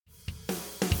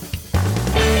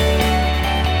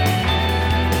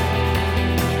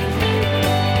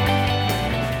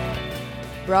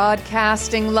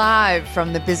Broadcasting live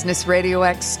from the Business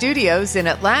RadioX studios in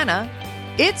Atlanta,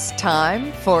 it's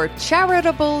time for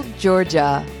Charitable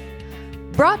Georgia.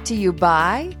 Brought to you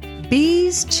by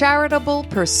Bees Charitable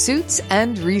Pursuits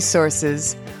and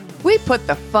Resources. We put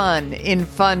the fun in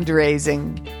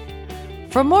fundraising.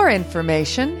 For more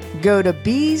information, go to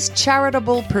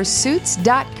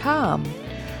beescharitablepursuits.com.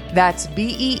 That's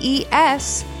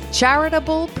BEES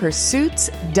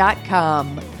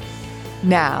charitablepursuits.com.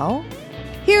 Now,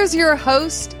 here's your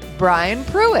host, Brian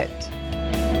Pruitt.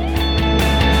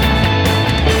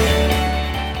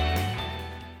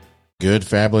 Good,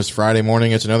 fabulous Friday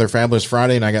morning. It's another fabulous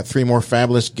Friday, and I got three more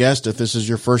fabulous guests. If this is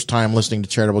your first time listening to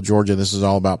Charitable Georgia, this is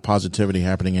all about positivity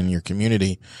happening in your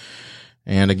community.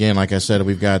 And again, like I said,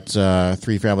 we've got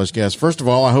three fabulous guests. First of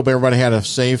all, I hope everybody had a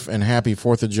safe and happy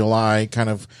 4th of July. Kind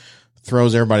of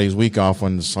throws everybody's week off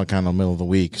when it's kind of the middle of the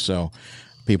week. So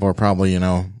people are probably,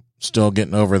 still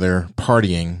getting over their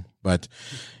partying. But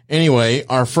anyway,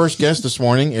 our first guest this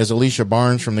morning is Alicia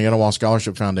Barnes from the Etowah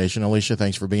Scholarship Foundation. Alicia,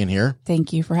 thanks for being here.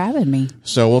 Thank you for having me.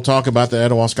 So we'll talk about the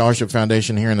Etowah Scholarship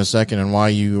Foundation here in a second and why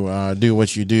you do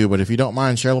what you do. But if you don't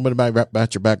mind, share a little bit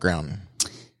about your background.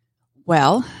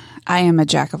 Well, I am a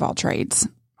jack of all trades.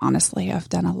 Honestly, I've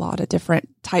done a lot of different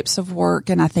types of work,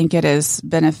 and I think it has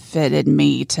benefited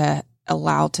me to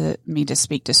allow me to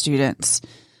speak to students.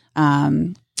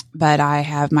 But I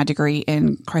have my degree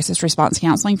in crisis response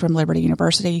counseling from Liberty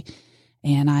University,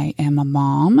 and I am a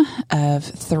mom of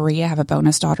 3. I have a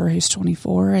bonus daughter who's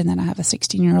 24, and then I have a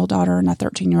 16-year-old daughter and a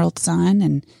 13-year-old son,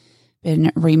 and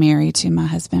been remarried to my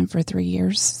husband for 3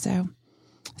 years. So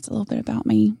that's a little bit about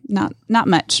me. Not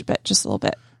much, but just a little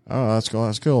bit. Oh, that's cool.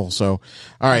 That's cool. So,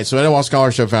 all right. So Etowah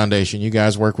Scholarship Foundation, you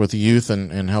guys work with the youth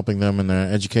and helping them in the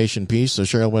education piece. So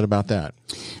share a little bit about that.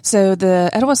 So the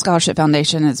Etowah Scholarship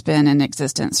Foundation has been in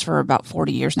existence for about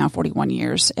 40 years now, 41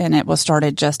 years. And it was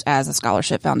started just as a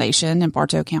scholarship foundation in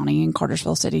Bartow County and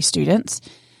Cartersville City students.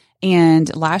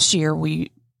 And last year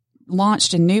we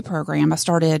launched a new program. I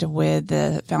started with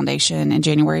the foundation in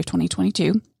January of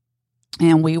 2022.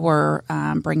 And we were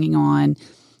bringing on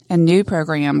a new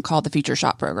program called the Future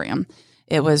Shop program.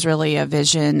 It was really a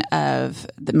vision of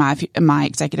my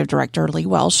executive director, Lee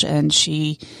Welsh, and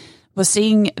she was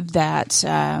seeing that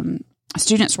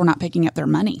students were not picking up their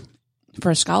money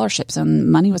for scholarships,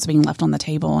 and money was being left on the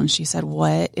table. And she said,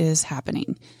 what is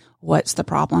happening? What's the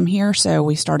problem here? So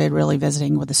we started really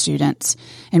visiting with the students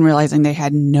and realizing they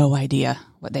had no idea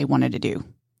what they wanted to do.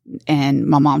 And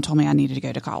my mom told me I needed to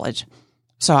go to college.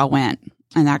 So I went.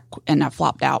 And I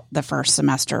flopped out the first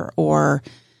semester, or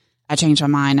I changed my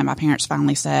mind and my parents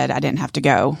finally said I didn't have to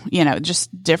go,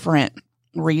 just different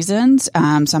reasons.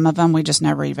 Some of them we just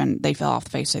they fell off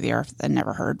the face of the earth and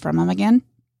never heard from them again.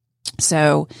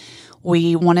 So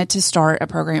we wanted to start a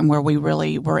program where we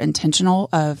really were intentional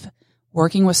of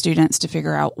working with students to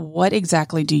figure out what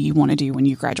exactly do you want to do when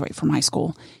you graduate from high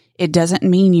school. It doesn't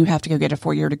mean you have to go get a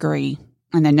 4-year degree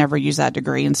and then never use that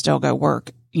degree and still go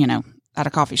work, at a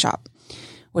coffee shop.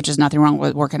 Which is nothing wrong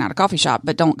with working at a coffee shop,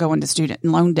 but don't go into student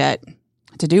loan debt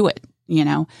to do it.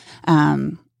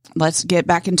 Let's get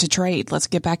back into trade. Let's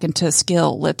get back into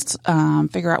skill. Let's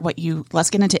figure out let's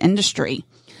get into industry.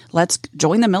 Let's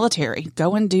join the military,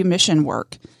 go and do mission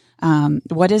work.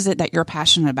 What is it that you're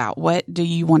passionate about? What do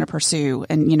you want to pursue?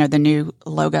 And, the new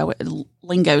lingo,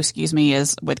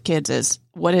 is with kids is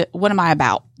what am I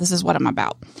about? This is what I'm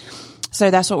about. So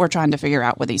that's what we're trying to figure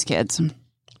out with these kids.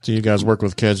 So you guys work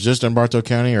with kids just in Bartow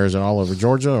County, or is it all over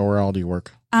Georgia, or where all do you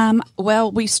work?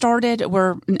 Well,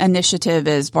 our initiative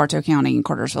is Bartow County and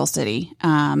Cartersville City.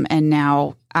 And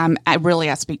now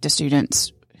I speak to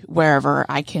students wherever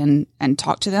I can and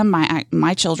talk to them.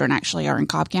 My children actually are in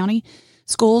Cobb County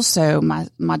schools. So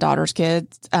my daughter's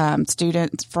kids,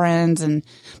 students, friends, and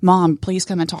mom, please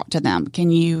come and talk to them.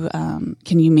 Can you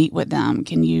meet with them?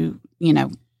 Can you,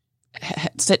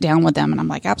 sit down with them? And I'm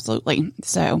like, absolutely.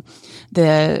 So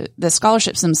the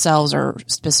scholarships themselves are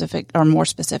more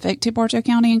specific to Bartow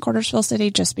County and Cartersville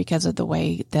City just because of the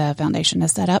way the foundation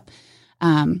is set up.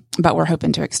 But we're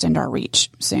hoping to extend our reach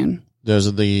soon.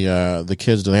 Does the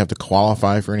kids, do they have to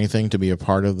qualify for anything to be a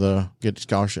part of get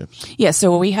scholarships? Yeah.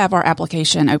 So we have our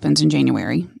application opens in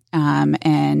January, and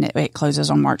it closes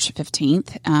on March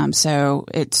 15th. So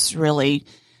it's really,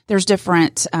 there's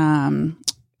different,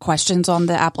 questions on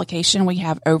the application. We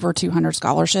have over 200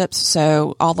 scholarships.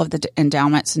 So all of the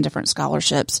endowments and different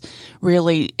scholarships,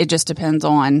 really, it just depends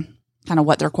on kind of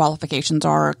what their qualifications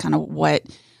are, kind of what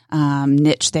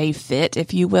niche they fit,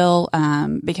 if you will,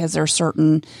 because there are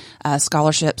certain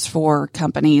scholarships for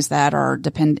companies that are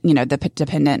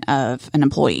dependent of an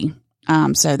employee.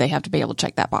 So they have to be able to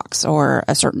check that box, or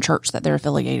a certain church that they're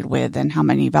affiliated with and how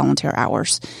many volunteer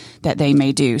hours that they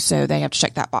may do. So they have to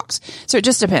check that box. So it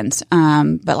just depends.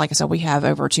 But like I said, we have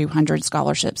over 200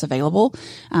 scholarships available.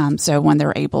 So when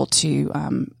they're able to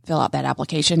fill out that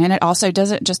application, and it also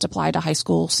doesn't just apply to high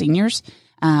school seniors.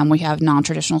 We have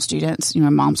non-traditional students,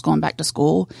 moms going back to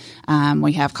school.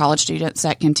 We have college students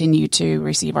that continue to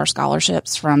receive our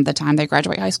scholarships from the time they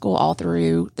graduate high school all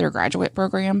through their graduate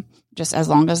program, just as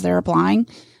long as they're applying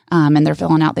and they're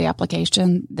filling out the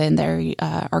application, then they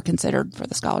are considered for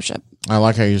the scholarship. I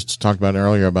like how you talked about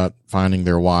earlier about finding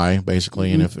their why,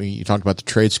 basically. And if you talked about the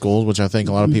trade schools, which I think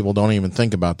a lot of people don't even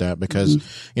think about that because,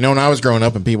 when I was growing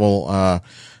up and people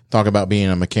talk about being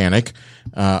a mechanic,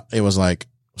 it was like,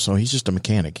 so he's just a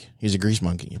mechanic. He's a grease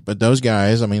monkey. But those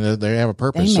guys, I mean, they have a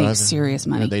purpose. They make serious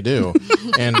money. They do.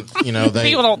 And,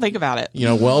 people don't think about it.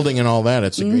 Welding and all that,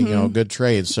 it's a good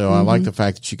trade. So I like the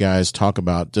fact that you guys talk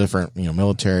about different,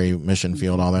 military, mission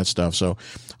field, all that stuff. So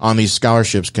on these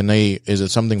scholarships, is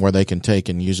it something where they can take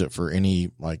and use it for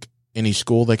any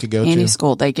school they could go to? Any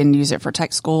school. They can use it for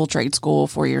tech school, trade school,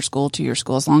 4-year school, 2-year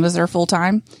school. As long as they're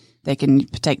full-time, they can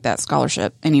take that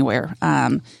scholarship anywhere.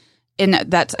 And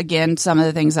that's, again, some of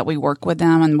the things that we work with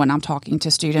them. And when I'm talking to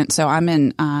students, so I'm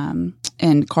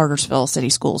in Cartersville City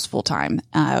Schools full time.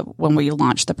 When we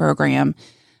launched the program,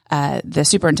 the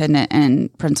superintendent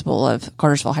and principal of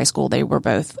Cartersville High School, they were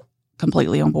both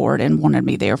completely on board and wanted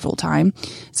me there full time.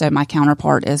 So my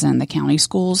counterpart is in the county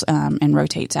schools and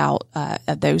rotates out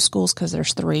at those schools because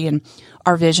there's 3. And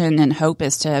our vision and hope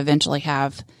is to eventually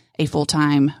have a full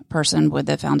time person with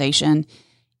the foundation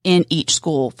in each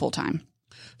school full time.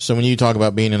 So when you talk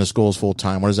about being in the schools full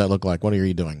time, what does that look like? What are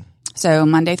you doing? So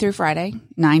Monday through Friday,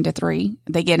 9 to 3.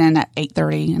 They get in at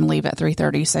 8:30 and leave at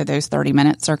 3:30. So those 30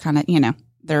 minutes are kind of,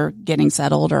 they're getting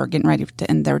settled or getting ready to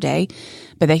end their day.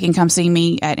 But they can come see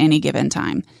me at any given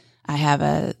time. I have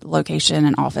a location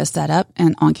and office set up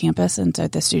and on campus. And so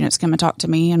the students come and talk to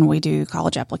me, and we do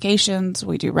college applications.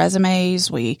 We do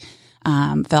resumes. We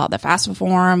fill out the FAFSA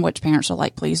form, which parents are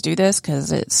like, please do this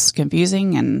because it's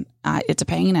confusing and it's a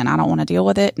pain and I don't want to deal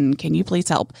with it. And can you please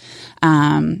help?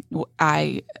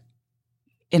 I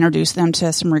introduce them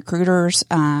to some recruiters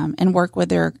and work with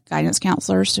their guidance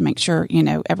counselors to make sure,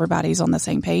 everybody's on the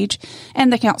same page.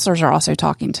 And the counselors are also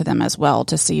talking to them as well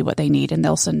to see what they need, and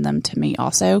they'll send them to me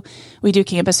also. We do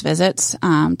campus visits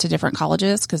to different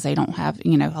colleges because they don't have,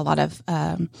 a lot of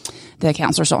the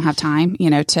counselors don't have time,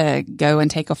 to go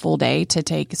and take a full day to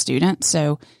take students.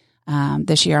 So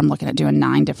this year I'm looking at doing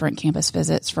 9 different campus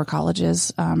visits for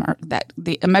colleges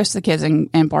most of the kids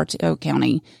in Bartow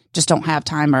County just don't have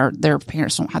time, or their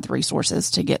parents don't have the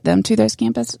resources to get them to those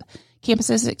campuses,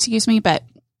 but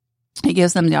it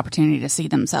gives them the opportunity to see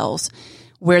themselves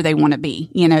where they want to be.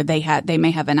 They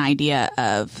may have an idea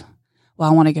of, well,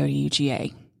 I want to go to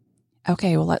UGA.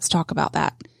 Okay, well, let's talk about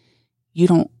that.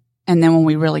 And then when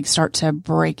we really start to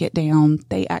break it down,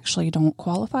 they actually don't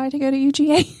qualify to go to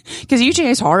UGA because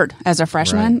UGA is hard as a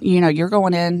freshman. Right. You're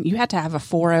going in, you have to have a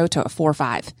 4.0 to a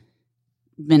 4.5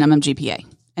 minimum GPA.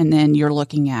 And then you're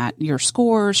looking at your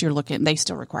scores, they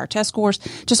still require test scores,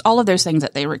 just all of those things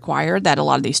that they require that a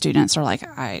lot of these students are like,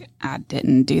 I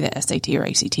didn't do the SAT or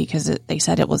ACT because they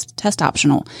said it was test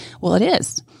optional. Well, it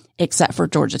is, except for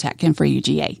Georgia Tech and for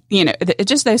UGA.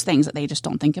 Just those things that they just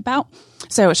don't think about.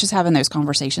 So it's just having those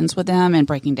conversations with them and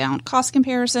breaking down cost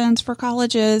comparisons for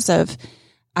colleges of,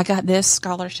 I got this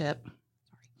scholarship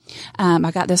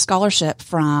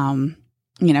from,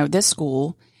 this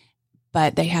school,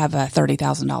 but they have a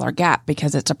 $30,000 gap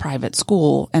because it's a private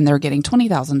school and they're getting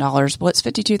 $20,000. Well, it's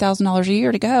 $52,000 a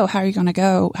year to go. How are you going to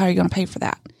go? How are you going to pay for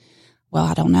that? Well,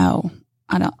 I don't know.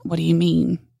 What do you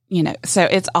mean? So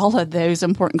it's all of those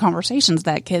important conversations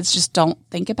that kids just don't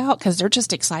think about because they're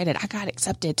just excited. I got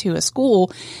accepted to a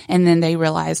school, and then they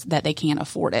realize that they can't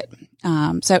afford it.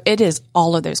 So it is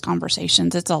all of those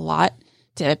conversations. It's a lot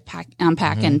to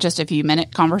unpack in just a few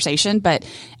minute conversation, but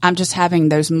I'm just having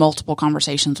those multiple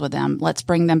conversations with them. Let's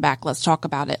bring them back. Let's talk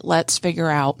about it. Let's figure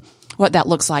out what that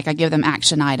looks like. I give them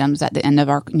action items at the end of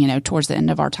our, towards the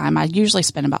end of our time. I usually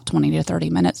spend about 20 to 30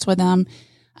 minutes with them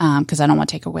because I don't want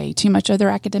to take away too much of their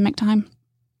academic time.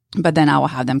 But then I will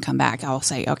have them come back. I will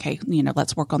say, okay,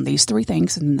 let's work on these 3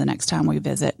 things. And the next time we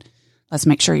visit, let's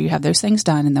make sure you have those things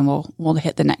done, and then we'll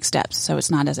hit the next steps so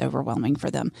it's not as overwhelming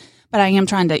for them. But I am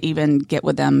trying to even get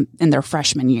with them in their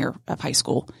freshman year of high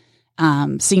school.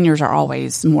 Seniors are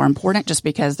always more important just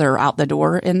because they're out the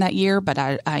door in that year, but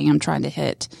I am trying to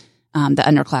hit the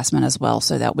underclassmen as well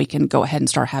so that we can go ahead and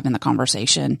start having the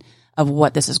conversation of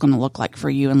what this is going to look like for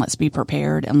you, and let's be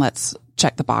prepared and let's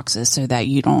check the boxes so that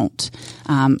you aren't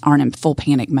in full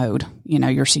panic mode,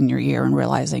 your senior year and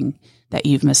realizing that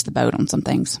you've missed the boat on some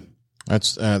things.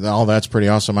 That's that's pretty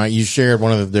awesome. You shared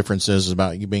one of the differences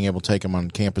about you being able to take them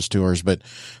on campus tours, but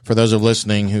for those of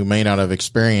listening who may not have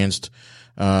experienced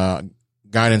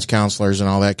guidance counselors and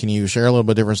all that, can you share a little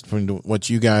bit difference between what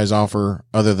you guys offer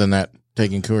other than that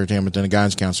taking career attainment and a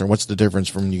guidance counselor? What's the difference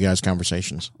from you guys'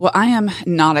 conversations? Well, I am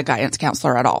not a guidance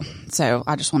counselor at all. So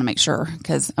I just want to make sure,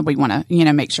 because we want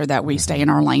to, make sure that we stay in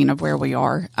our lane of where we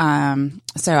are.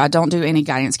 So I don't do any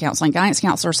guidance counseling. Guidance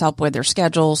counselors help with their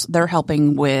schedules. They're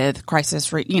helping with crisis,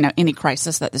 any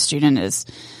crisis that the student is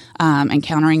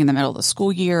encountering in the middle of the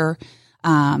school year.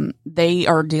 They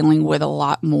are dealing with a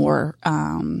lot more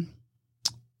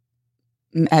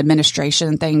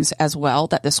administration things as well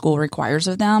that the school requires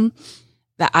of them,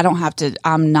 that I don't have to,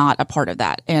 I'm not a part of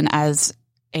that. And as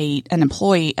an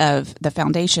employee of the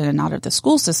foundation and not of the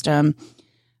school system,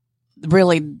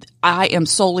 really, I am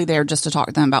solely there just to talk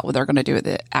to them about what they're going to do with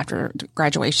it after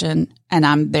graduation. And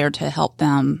I'm there to help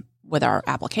them with our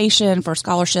application for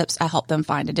scholarships. I help them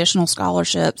find additional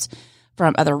scholarships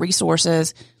from other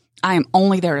resources. I am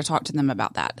only there to talk to them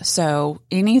about that. So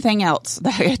anything else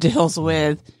that deals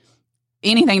with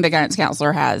anything the guidance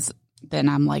counselor has, then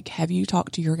I'm like, have you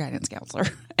talked to your guidance counselor?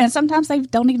 And sometimes they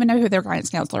don't even know who their guidance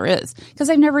counselor is because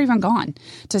they've never even gone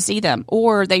to see them,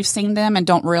 or they've seen them and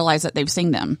don't realize that they've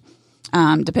seen them.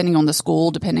 Depending on the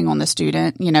school, depending on the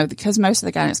student, because most of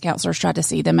the guidance counselors try to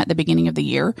see them at the beginning of the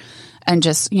year and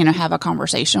just, have a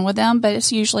conversation with them. But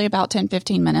it's usually about 10,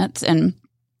 15 minutes. And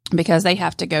because they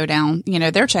have to go down,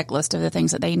 their checklist of the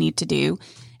things that they need to do.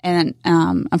 And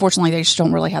unfortunately, they just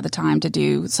don't really have the time to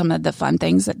do some of the fun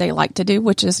things that they like to do,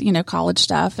 which is, college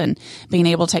stuff and being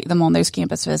able to take them on those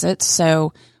campus visits.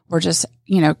 So we're just,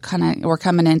 we're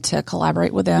coming in to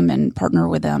collaborate with them and partner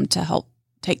with them to help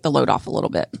take the load off a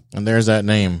little bit. And there's that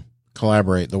name,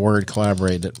 collaborate, the word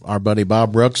collaborate that our buddy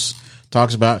Bob Brooks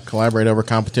talks about, collaborate over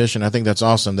competition. I think that's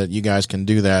awesome that you guys can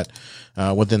do that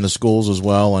within the schools as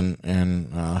well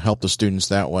and help the students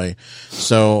that way.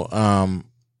 So,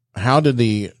 how did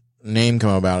the name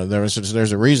come about?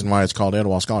 There's a reason why it's called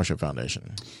Etowah Scholarship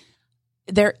Foundation.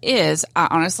 There is. I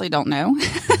honestly don't know.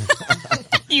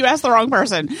 You asked the wrong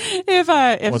person. If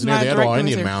it's near the Etowah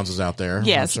Indian Mounds is out there.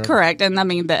 Yes, correct. And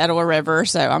the Etowah River.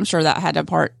 So I'm sure that had a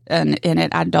part in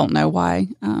it. I don't know why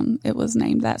it was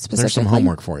named that specifically. There's some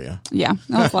homework for you. Yeah.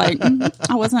 I was like,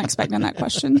 I wasn't expecting that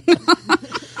question.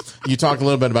 You talked a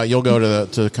little bit about you'll go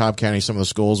to Cobb County, some of the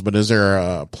schools, but is there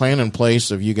a plan in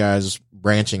place of you guys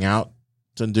branching out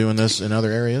to doing this in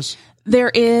other areas? There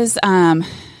is, and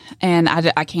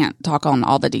I can't talk on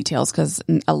all the details because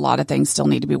a lot of things still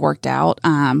need to be worked out.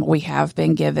 We have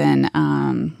been given,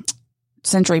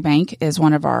 Century Bank is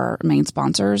one of our main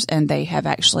sponsors, and they have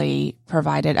actually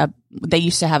provided they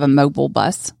used to have a mobile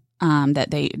bus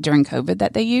during COVID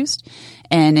that they used,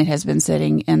 and it has been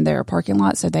sitting in their parking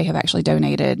lot. So they have actually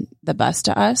donated the bus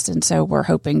to us. And so we're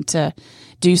hoping to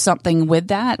do something with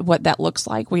that. What that looks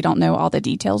like, we don't know all the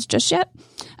details just yet.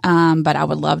 But I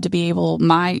would love to be able,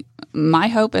 my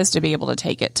hope is to be able to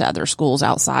take it to other schools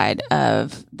outside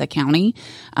of the county,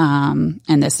 and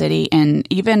the city, and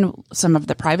even some of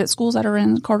the private schools that are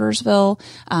in Cartersville,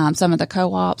 some of the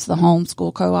co-ops, the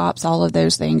homeschool co-ops, all of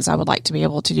those things. I would like to be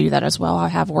able to do that as well. I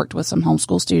have worked with some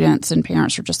homeschool students, and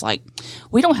parents are just like,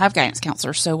 we don't have guidance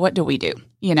counselors, so what do we do?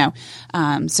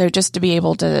 So just to be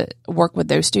able to work with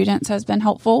those students has been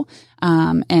helpful,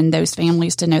 and those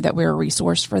families to know that we're a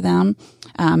resource for them,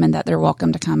 and that they're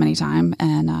welcome to come anytime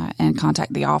and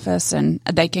contact the office, and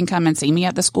they can come and see me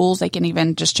at the schools. They can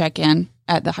even just check in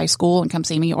at the high school and come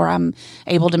see me, or I'm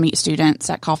able to meet students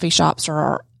at coffee shops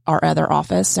or our other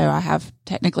office. So I have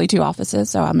technically two offices.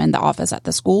 So I'm in the office at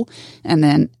the school and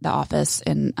then the office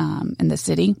in the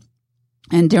city.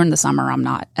 And during the summer, I'm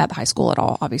not at the high school at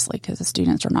all, obviously, because the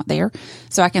students are not there.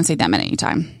 So I can see them at any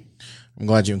time. I'm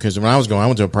glad because when I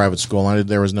went to a private school.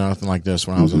 There was nothing like this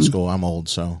when I was in school. I'm old,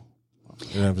 so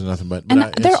there was nothing but.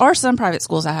 There are some private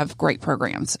schools that have great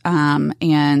programs,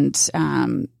 and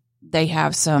they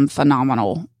have some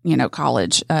phenomenal,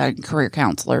 college career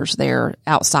counselors there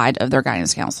outside of their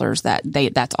guidance counselors.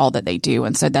 That's all that they do,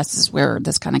 and so that's where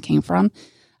this kind of came from.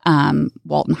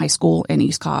 Walton High School in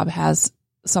East Cobb has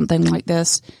something like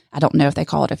this. I don't know if they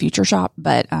call it a future shop,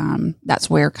 but that's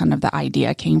where kind of the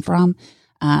idea came from.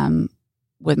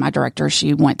 With my director,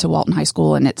 she went to Walton High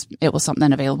School, and it was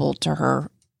something available to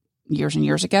her years and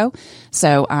years ago.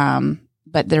 So,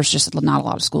 but there's just not a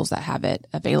lot of schools that have it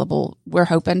available. We're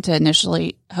hoping to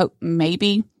initially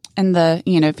maybe in the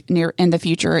in the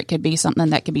future it could be something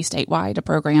that could be statewide, a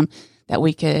program that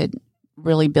we could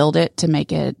really build it to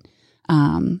make it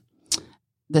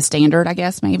the standard, I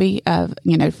guess, maybe of,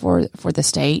 for the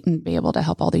state, and be able to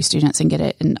help all these students and get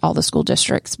it in all the school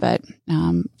districts. But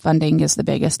funding is the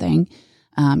biggest thing.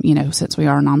 Since we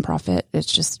are a nonprofit,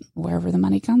 it's just wherever the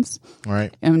money comes.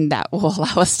 Right. And that will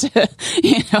allow us to,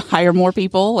 hire more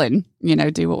people and,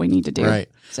 do what we need to do. Right.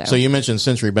 So you mentioned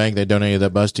Century Bank. They donated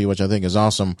that bus to you, which I think is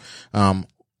awesome.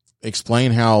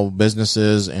 Explain how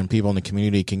businesses and people in the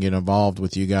community can get involved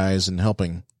with you guys in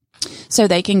helping. So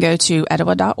they can go to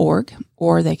etowah.org,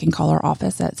 or they can call our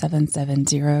office at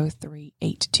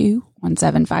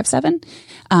 770-382-1757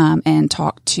 and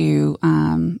talk to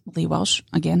Lee Welsh,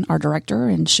 again, our director,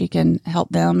 and she can help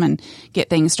them and get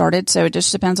things started. So it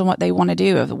just depends on what they want to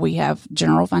do. We have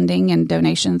general funding and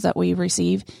donations that we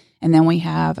receive, and then we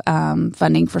have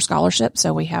funding for scholarships.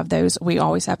 So we have those. We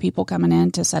always have people coming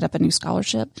in to set up a new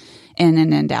scholarship and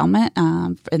an endowment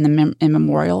in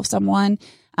memorial of someone.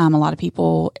 A lot of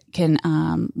people can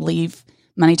leave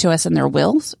money to us in their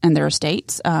wills and their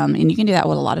estates, and you can do that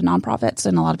with a lot of nonprofits,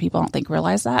 and a lot of people don't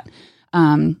realize that.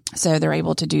 So they're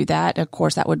able to do that. Of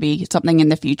course, that would be something in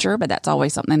the future, but that's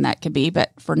always something that could be. But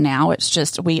for now, it's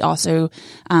just we also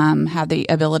have the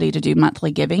ability to do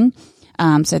monthly giving.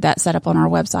 So that's set up on our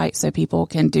website, so people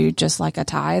can do just like a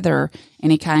tithe or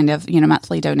any kind of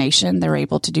monthly donation. They're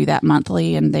able to do that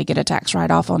monthly, and they get a tax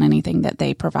write-off on anything that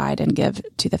they provide and give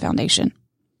to the foundation.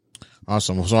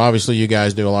 Awesome. So obviously you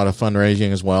guys do a lot of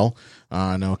fundraising as well.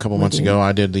 I know a couple months ago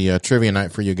I did the trivia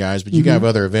night for you guys, but you have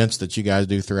other events that you guys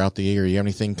do throughout the year. You have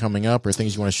anything coming up or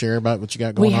things you want to share about what you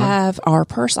got going on? We have our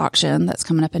purse auction that's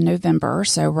coming up in November.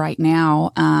 So right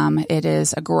now, it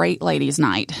is a great ladies'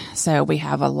 night. So we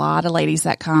have a lot of ladies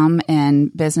that come,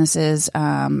 and businesses.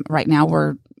 Right now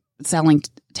we're selling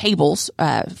tables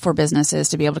for businesses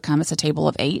to be able to come. It's a table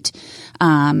of 8.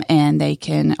 And they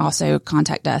can also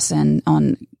contact us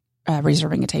on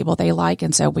reserving a table they like.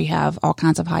 And so we have all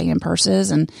kinds of high-end purses,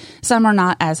 and some are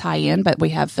not as high-end, but we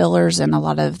have fillers, and a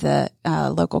lot of the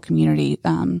local community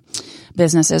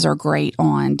businesses are great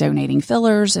on donating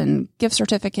fillers and gift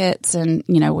certificates. And,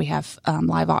 we have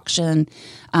live auction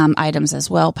items as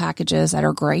well, packages that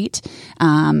are great.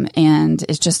 And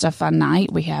it's just a fun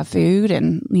night. We have food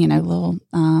and, little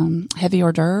heavy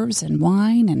hors d'oeuvres and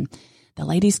wine, and the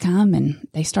ladies come and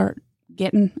they start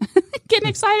getting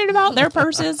excited about their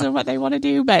purses and what they want to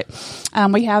do. But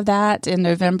we have that in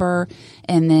November.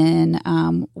 And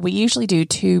then we usually do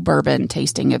 2 bourbon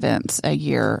tasting events a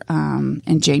year.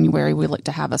 In January, we look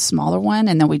to have a smaller one.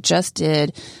 And then we just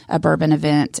did a bourbon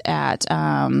event at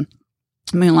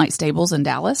Moonlight Stables in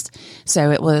Dallas.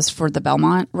 So it was for the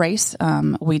Belmont race.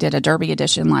 We did a Derby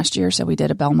edition last year, so we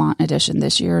did a Belmont edition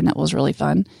this year, and it was really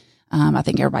fun. I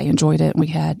think everybody enjoyed it. We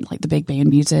had the big band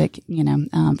music,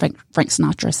 Frank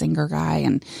Sinatra singer guy,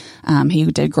 and he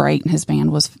did great, and his band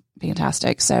was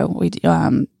fantastic. So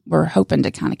we're hoping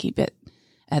to kind of keep it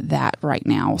at that right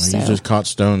now. So you just caught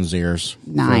Stone's ears.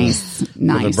 Nice. For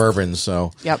the bourbon.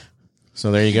 So yep.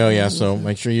 So there you go. Yeah. So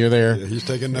make sure you're there. Yeah, he's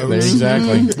taking notes.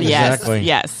 Exactly.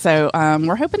 Yes. So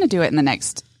we're hoping to do it in the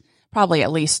next probably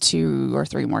at least 2 or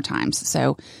 3 more times.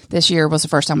 So this year was the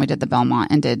first time we did the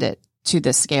Belmont and did it to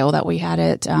the scale that we had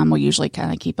it. We usually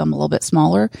kind of keep them a little bit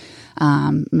smaller,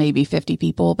 maybe 50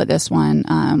 people. But this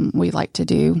one, we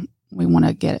want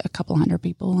to get a couple hundred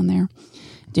people in there,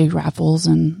 do raffles,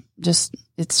 and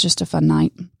it's just a fun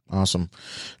night. Awesome.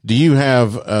 Do you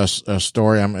have a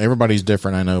story? Everybody's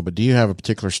different, I know, but do you have a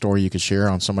particular story you could share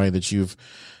on somebody that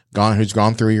who's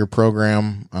gone through your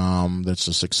program, that's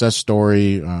a success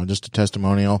story, just a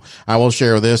testimonial? I will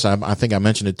share this. I think I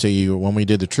mentioned it to you when we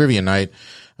did the trivia night.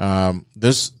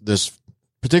 This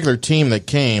particular team that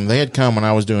came, they had come when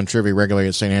I was doing trivia regularly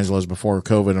at St. Angela's before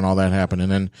COVID and all that happened.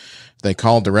 And then they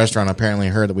called the restaurant, apparently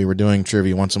heard that we were doing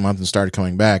trivia once a month, and started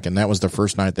coming back. And that was the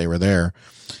first night they were there.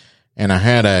 And I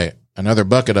had another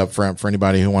bucket up front for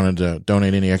anybody who wanted to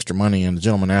donate any extra money. And the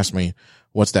gentleman asked me,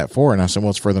 "What's that for?" And I said, "Well,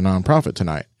 it's for the nonprofit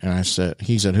tonight." And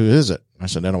he said, "Who is it?" I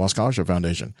said, "Etowah Scholarship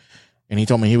Foundation." And he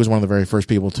told me he was one of the very first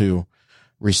people to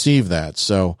receive that.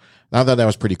 So I thought that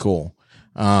was pretty cool.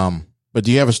 But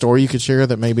do you have a story you could share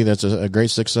that maybe that's a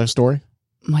great success story?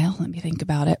 Well, let me think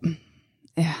about it.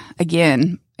 Yeah.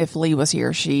 Again, if Lee was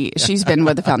here, she's been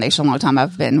with the foundation a long time.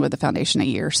 I've been with the foundation a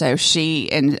year. So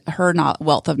she and her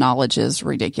wealth of knowledge is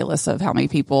ridiculous of how many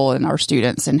people and our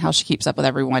students and how she keeps up with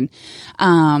everyone.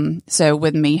 So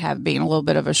with me being a little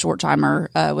bit of a short timer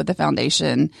with the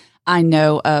foundation, I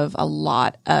know of a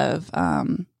lot of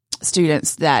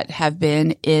students that have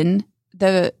been in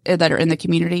that are in the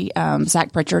community.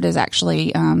 Zach Pritchard is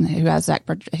actually,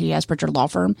 he has Pritchard Law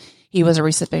Firm. He was a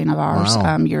recipient of ours,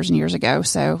 years and years ago.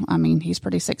 So, I mean, he's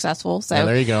pretty successful. So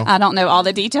there you go. I don't know all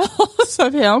the details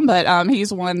of him, but,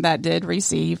 he's one that did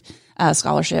receive a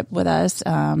scholarship with us.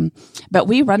 But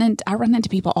I run into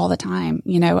people all the time.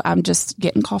 You know, I'm just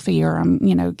getting coffee or I'm,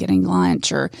 you know, getting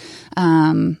lunch or,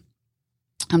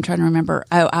 I'm trying to remember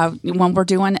when we're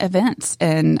doing events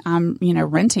and I'm, you know,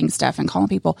 renting stuff and calling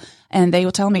people and they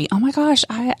will tell me, oh my gosh,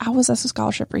 I was a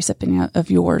scholarship recipient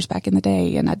of yours back in the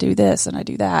day and I do this and I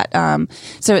do that.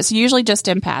 So it's usually just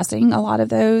in passing a lot of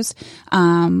those.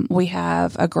 We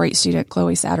have a great student,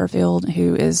 Chloe Satterfield,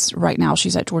 who is right now,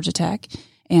 she's at Georgia Tech.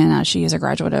 And she is a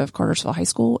graduate of Cartersville High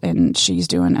School, and she's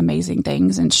doing amazing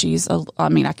things. And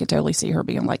I could totally see her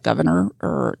being like governor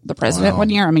or the president one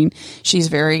year. I mean, she's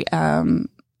very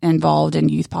involved in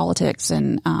youth politics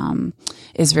and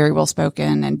is very well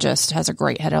spoken and just has a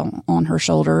great head on her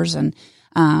shoulders. And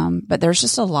but there's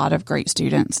just a lot of great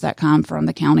students that come from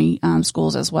the county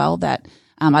schools as well that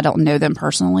I don't know them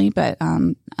personally, but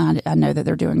I know that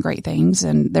they're doing great things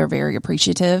and they're very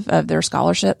appreciative of their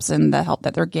scholarships and the help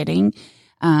that they're getting.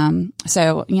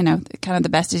 So, you know, kind of the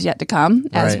best is yet to come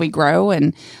as we grow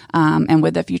and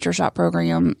with the Future Shop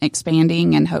program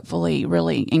expanding and hopefully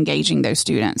really engaging those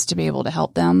students to be able to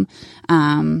help them.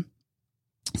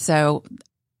 So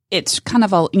it's kind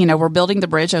of we're building the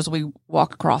bridge as we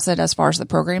walk across it as far as the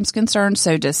program's concerned.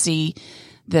 So to see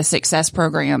the success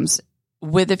programs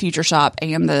with the Future Shop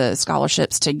and the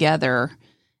scholarships together,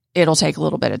 it'll take a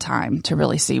little bit of time to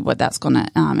really see what that's going to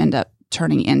end up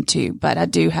turning into. But I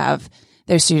do have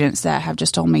those students that have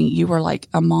just told me, you were like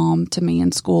a mom to me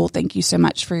in school. Thank you so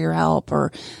much for your help.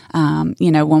 Or,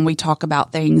 you know, when we talk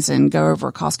about things and go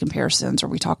over cost comparisons or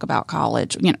we talk about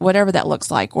college, you know, whatever that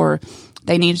looks like, or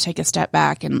they need to take a step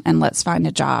back and let's find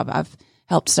a job. I've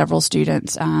helped several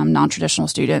students, non-traditional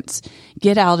students,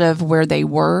 get out of where they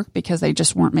were because they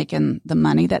just weren't making the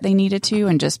money that they needed to,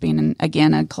 and just being,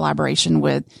 again, a collaboration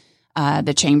with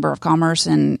the Chamber of Commerce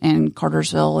in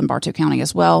Cartersville and Bartow County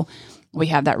as well. We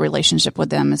have that relationship with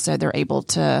them. And so they're able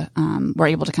to, we're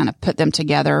able to kind of put them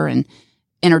together and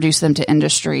introduce them to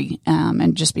industry,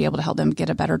 and just be able to help them get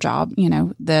a better job. You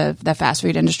know, the fast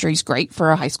food industry is great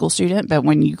for a high school student, but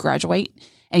when you graduate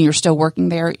and you're still working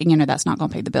there, you know, that's not going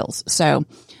to pay the bills. So,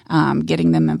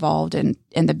 getting them involved in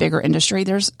the bigger industry,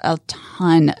 there's a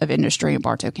ton of industry in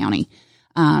Bartow County.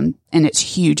 And it's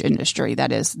huge industry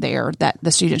that is there that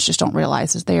the students just don't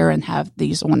realize is there and have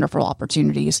these wonderful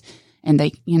opportunities. And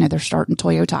they, you know, they're starting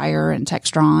Toyo Tire and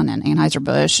Textron and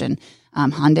Anheuser-Busch and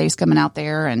Hyundai's coming out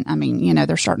there. And I mean, you know,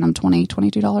 they're starting them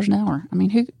 $22 an hour. I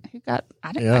mean, who got,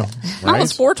 I didn't, yeah, I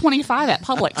was $4.25 at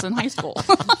Publix in high school.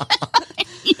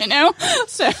 You know,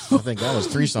 so I think that was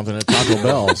 $3 something at Taco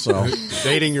Bell. So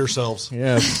dating yourselves.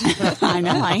 Yes. I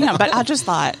know I am. But I just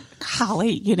thought, golly,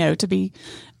 you know, to be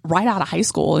right out of high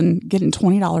school and getting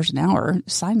 $20 an hour,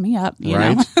 sign me up, you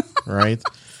know? Right.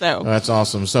 So that's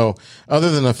awesome. So other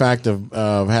than the fact of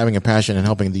having a passion and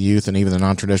helping the youth and even the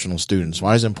non-traditional students,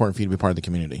 why is it important for you to be part of the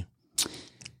community?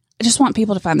 I just want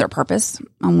people to find their purpose.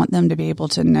 I want them to be able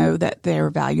to know that they're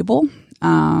valuable.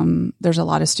 There's a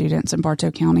lot of students in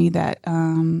Bartow County that,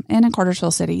 and in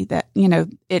Cartersville City that, you know,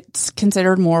 it's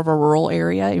considered more of a rural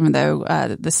area, even though,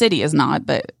 the city is not,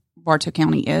 but Bartow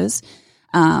County is.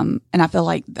 And I feel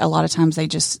like a lot of times they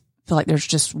just feel like there's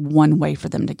just one way for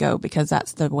them to go because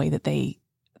that's the way that they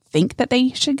think that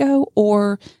they should go,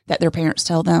 or that their parents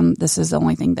tell them this is the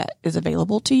only thing that is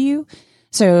available to you.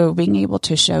 So being able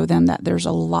to show them that there's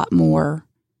a lot more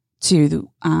to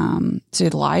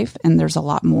life and there's a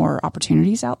lot more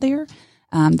opportunities out there,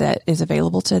 that is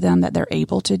available to them that they're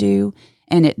able to do.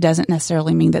 And it doesn't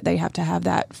necessarily mean that they have to have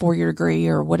that 4-year degree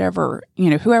or whatever, you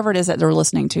know, whoever it is that they're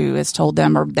listening to has told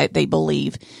them or that they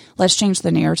believe. Let's change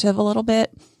the narrative a little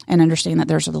bit and understand that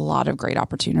there's a lot of great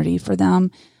opportunity for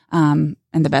them.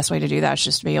 And the best way to do that is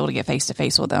just to be able to get face to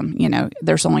face with them. You know,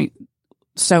 there's only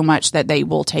so much that they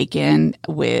will take in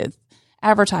with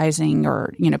advertising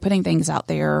or, you know, putting things out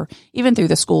there, even through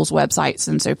the school's websites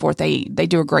and so forth. They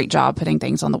do a great job putting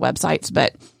things on the websites,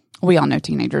 but we all know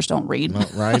teenagers don't read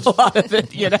right. a lot of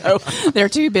it, you know, they're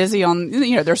too busy on,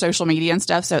 you know, their social media and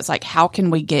stuff. So it's like, how can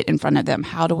we get in front of them?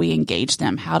 How do we engage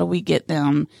them? How do we get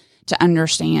them to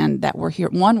understand that we're here?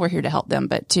 One, we're here to help them,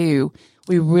 but two,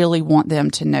 we really want them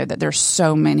to know that there's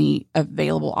so many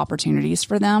available opportunities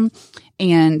for them.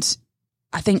 And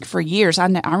I think for years, I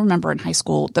remember in high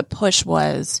school, the push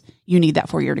was you need that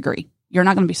 4-year degree. You're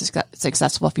not going to be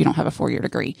successful if you don't have a 4-year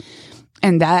degree.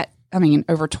 And that, I mean,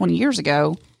 over 20 years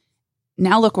ago,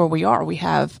 now look where we are. We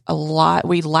have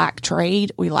we lack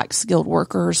trade. We lack skilled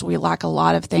workers. We lack a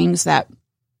lot of things that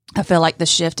I feel like the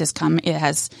shift it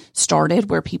has started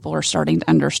where people are starting to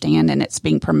understand, and it's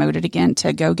being promoted again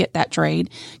to go get that trade,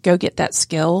 go get that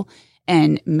skill,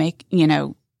 and make,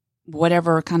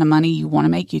 whatever kind of money you want to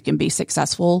make. You can be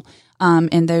successful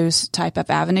in those type of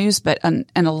avenues. But and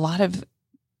a lot of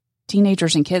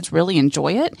teenagers and kids really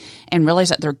enjoy it and realize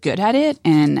that they're good at it,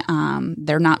 and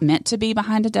they're not meant to be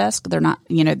behind a desk. They're not,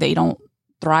 they don't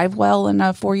thrive well in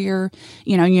a 4-year,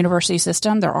 university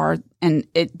system.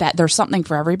 That there's something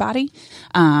for everybody,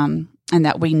 and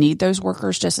that we need those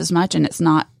workers just as much. And it's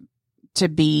not to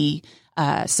be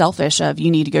selfish of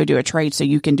you need to go do a trade so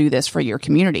you can do this for your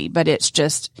community, but it's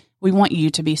just we want you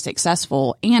to be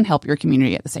successful and help your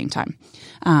community at the same time.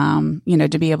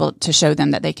 To be able to show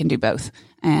them that they can do both,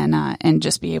 and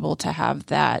just be able to have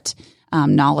that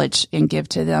knowledge and give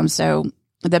to them. So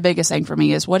the biggest thing for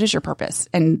me is, what is your purpose?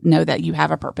 And know that you have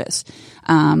a purpose.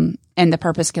 And the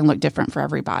purpose can look different for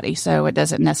everybody. So it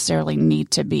doesn't necessarily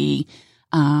need to be,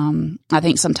 I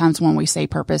think sometimes when we say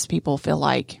purpose, people feel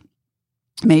like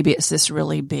maybe it's this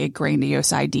really big,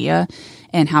 grandiose idea,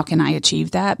 and how can I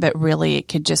achieve that? But really it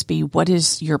could just be, what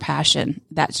is your passion?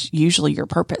 That's usually your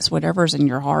purpose, whatever's in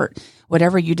your heart,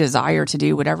 whatever you desire to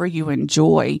do, whatever you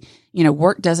enjoy.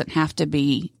 Work doesn't have to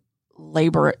be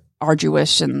labor,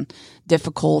 arduous and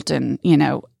difficult, and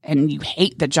and you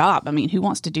hate the job. I mean, who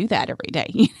wants to do that every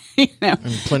day? And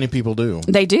plenty of people do.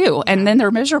 They do, and then they're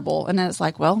miserable. And then it's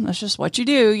like, well, that's just what you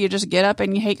do. You just get up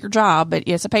and you hate your job, but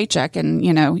it's a paycheck, and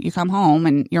you come home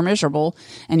and you're miserable,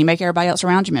 and you make everybody else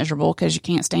around you miserable because you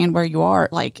can't stand where you are.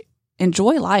 Like,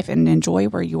 enjoy life and enjoy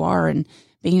where you are, and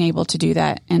being able to do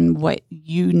that and what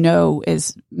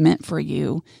is meant for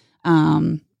you.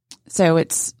 So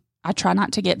I try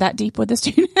not to get that deep with the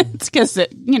students because,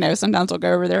 sometimes they'll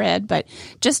go over their head, but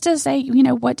just to say,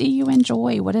 what do you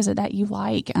enjoy? What is it that you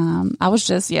like? I was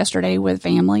just yesterday with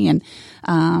family, and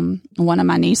one of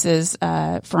my niece's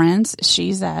friends,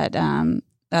 she's at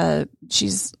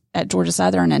Georgia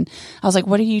Southern, and I was like,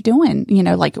 what are you doing?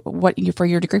 For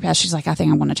your degree path? She's like, I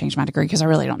think I want to change my degree because I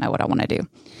really don't know what I want to do.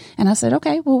 And I said,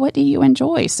 okay, well, what do you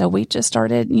enjoy? So we just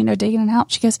started, digging it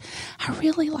out. She goes, I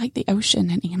really like the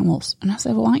ocean and animals. And I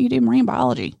said, well, why don't you do marine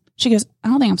biology? She goes, I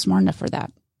don't think I'm smart enough for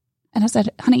that. And I said,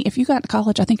 honey, if you got to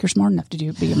college, I think you're smart enough to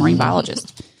be a marine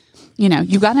biologist.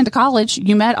 You got into college,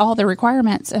 you met all the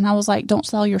requirements, and I was like, don't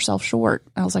sell yourself short.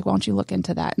 I was like, why don't you look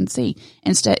into that and see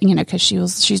instead, because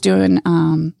she's doing,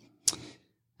 I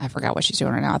forgot what she's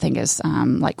doing right now. I think it's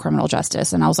like criminal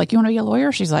justice. And I was like, you want to be a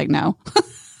lawyer? She's like, no.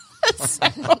 So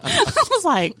I was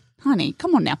like, honey,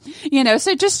 come on now.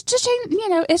 So just change,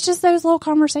 it's just those little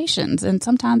conversations. And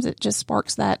sometimes it just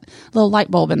sparks that little light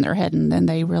bulb in their head. And then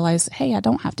they realize, hey, I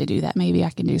don't have to do that. Maybe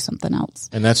I can do something else.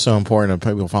 And that's so important of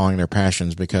people following their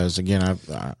passions, because again,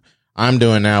 I'm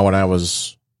doing now what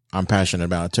I'm passionate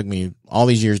about. It took me all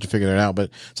these years to figure that out, but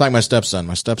it's like my stepson.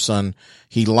 My stepson,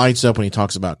 he lights up when he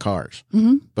talks about cars.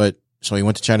 Mm-hmm. But so he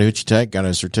went to Chattahoochee Tech, got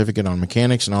a certificate on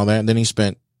mechanics and all that. And then he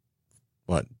spent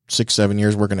 6-7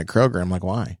 years working at Kroger. I'm like,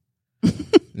 why?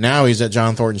 Now he's at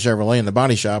John Thornton Chevrolet in the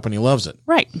body shop, and he loves it.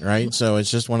 Right. So it's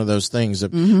just one of those things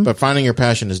that, but finding your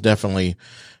passion is definitely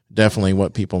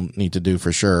what people need to do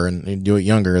for sure. And you do it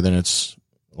younger, then it's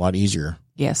a lot easier.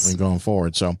 Yes. Going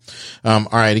forward. So, all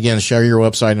right. Again, share your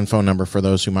website and phone number for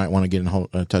those who might want to get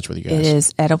in touch with you guys. It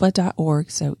is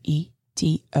etowah.org. So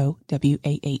etowah.org.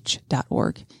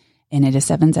 And it is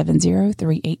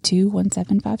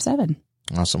 770-382-1757.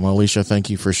 Awesome. Well, Alicia, thank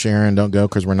you for sharing. Don't go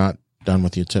because we're not done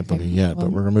with you typically yet,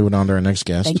 but we're moving on to our next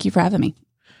guest. Thank you for having me.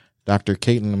 Dr.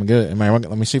 Caton,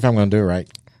 let me see if I'm going to do it right.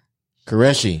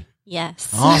 Quraishi. Yes.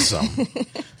 Awesome.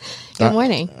 Good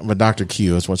morning. But Dr.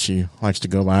 Q is what she likes to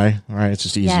go by. All right. It's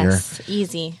just easier. Yes,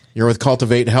 easy. You're with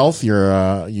Cultivate Health.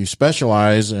 You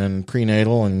specialize in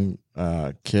prenatal and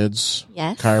kids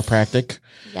chiropractic.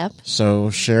 Yep. So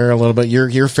share a little bit.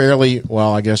 You're fairly,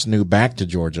 well, I guess, new back to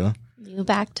Georgia. New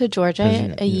back to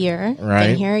Georgia a year. Right.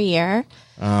 Been here a year.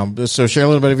 So share a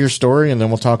little bit of your story, and then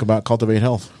we'll talk about Cultivate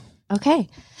Health. Okay.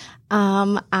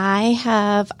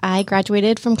 I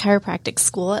graduated from chiropractic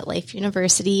school at Life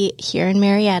University here in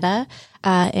Marietta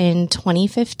in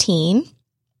 2015.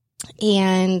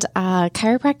 And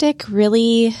chiropractic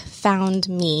really found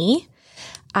me.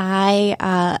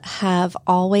 I have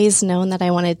always known that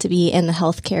I wanted to be in the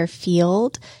healthcare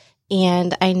field,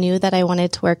 and I knew that I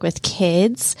wanted to work with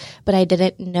kids, but I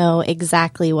didn't know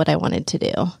exactly what I wanted to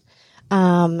do.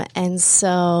 And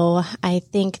so I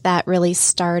think that really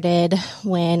started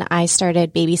when I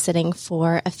started babysitting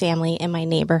for a family in my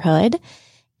neighborhood.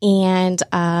 And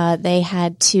they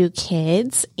had 2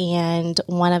 kids, and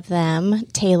one of them,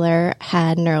 Taylor,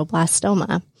 had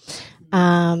neuroblastoma.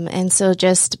 And so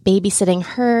just babysitting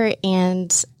her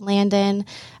and Landon,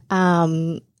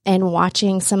 and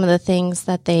watching some of the things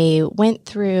that they went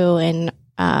through and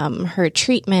her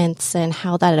treatments and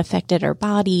how that affected her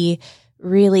body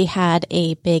really had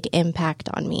a big impact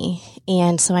on me.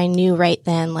 And so I knew right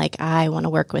then, like, I want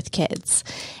to work with kids.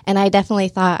 And I definitely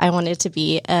thought I wanted to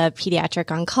be a pediatric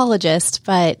oncologist,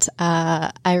 but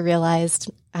I realized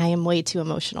I am way too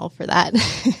emotional for that.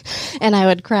 And I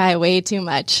would cry way too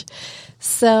much.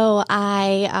 So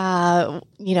I,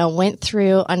 went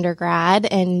through undergrad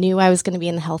and knew I was going to be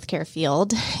in the healthcare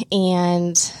field.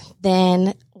 And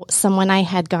then someone I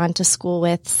had gone to school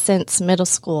with since middle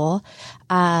school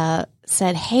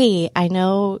said, hey, I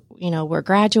know, we're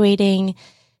graduating.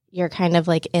 You're kind of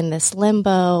like in this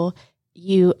limbo.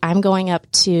 I'm going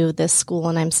up to this school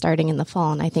and I'm starting in the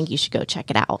fall, and I think you should go check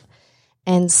it out.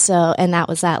 And that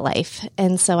was that life.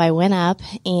 And so I went up,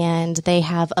 and they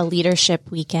have a leadership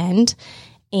weekend.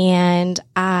 And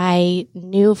I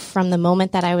knew from the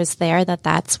moment that I was there that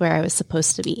that's where I was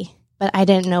supposed to be, but I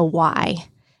didn't know why.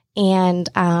 And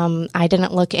I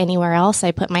didn't look anywhere else.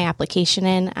 I put my application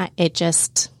in.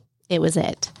 It was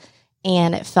it.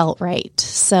 And it felt right.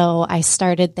 So I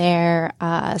started there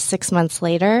 6 months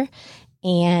later,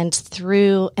 and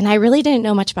I really didn't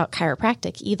know much about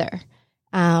chiropractic either.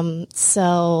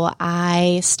 So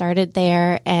I started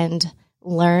there and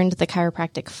learned the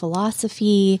chiropractic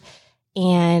philosophy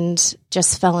and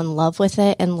just fell in love with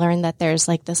it, and learned that there's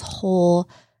like this whole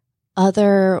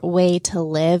other way to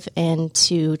live and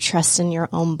to trust in your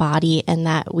own body, and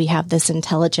that we have this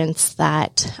intelligence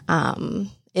that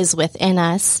is within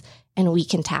us, and we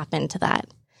can tap into that.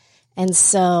 And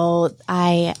so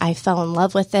I fell in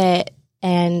love with it,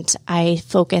 and I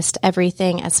focused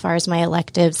everything as far as my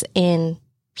electives in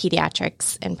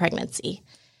pediatrics and pregnancy.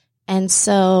 And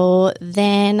so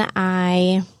then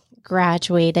I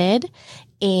graduated,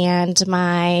 and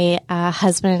my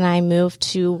husband and I moved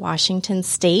to Washington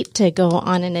State to go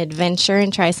on an adventure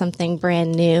and try something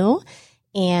brand new.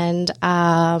 And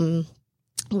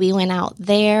we went out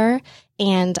there,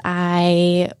 and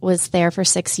I was there for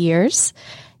 6 years.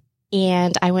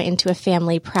 And I went into a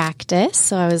family practice.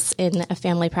 So I was in a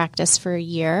family practice for a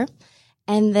year.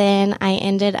 And then I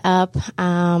ended up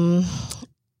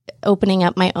opening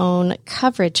up my own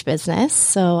coverage business.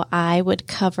 So I would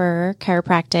cover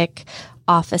chiropractic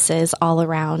offices all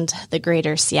around the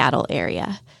greater Seattle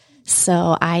area.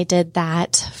 So I did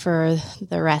that for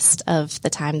the rest of the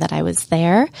time that I was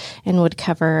there, and would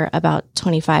cover about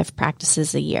 25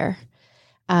 practices a year.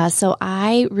 So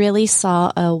I really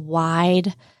saw a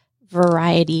wide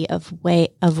variety of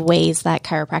ways that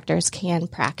chiropractors can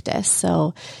practice.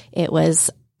 So it was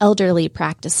elderly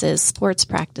practices, sports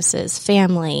practices,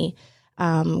 family,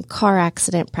 car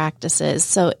accident practices.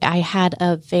 So I had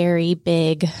a very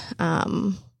big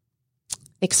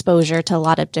exposure to a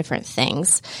lot of different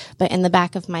things. But in the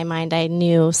back of my mind, I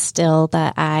knew still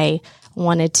that I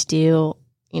wanted to do,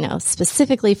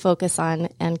 specifically focus on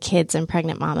kids and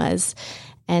pregnant mamas.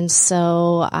 And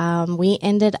so we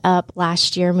ended up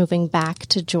last year moving back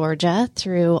to Georgia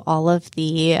through all of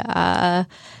the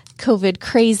COVID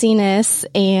craziness.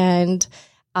 And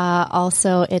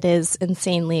also it is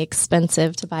insanely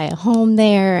expensive to buy a home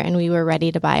there. And we were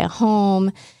ready to buy a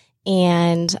home.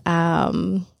 And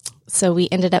so we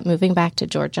ended up moving back to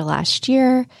Georgia last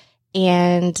year.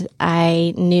 And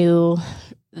I knew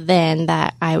then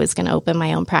that I was going to open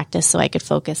my own practice so I could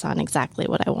focus on exactly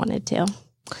what I wanted to.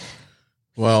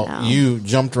 Well, you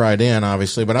jumped right in,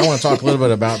 obviously, but I want to talk a little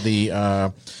bit about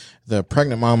the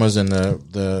pregnant mamas and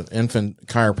the infant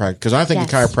chiropractic, because I think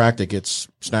the chiropractic, it's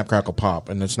snap, crackle, pop,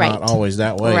 and it's not always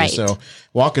that way. Right. So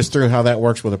walk us through how that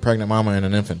works with a pregnant mama and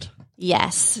an infant.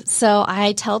 Yes. So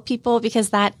I tell people,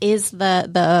 because that is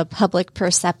the public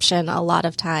perception a lot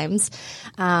of times.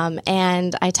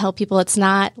 And I tell people it's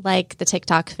not like the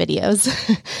TikTok videos,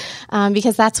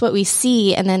 because that's what we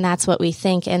see. And then that's what we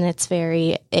think. And it's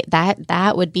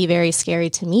that would be very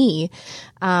scary to me.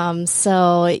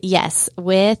 So yes,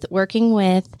 with working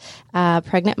with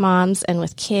pregnant moms and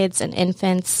with kids and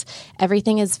infants,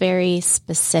 everything is very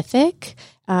specific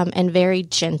and very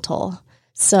gentle.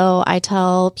 So I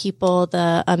tell people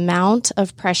the amount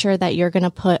of pressure that you're going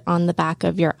to put on the back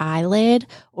of your eyelid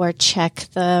or check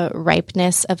the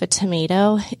ripeness of a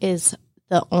tomato is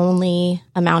the only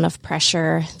amount of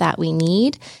pressure that we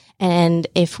need. And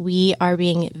if we are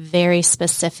being very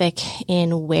specific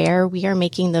in where we are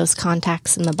making those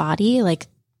contacts in the body, like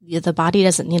the body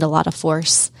doesn't need a lot of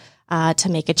force to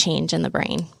make a change in the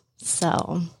brain.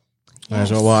 So, Yes.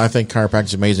 Well, I think chiropractic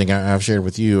is amazing. I've shared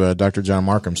with you, Dr. John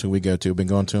Markham's, who we go to. Been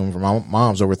going to him for my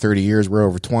mom's over 30 years. We're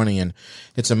over 20, and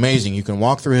it's amazing. You can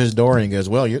walk through his door, and he goes,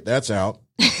 well, that's out.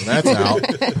 That's out.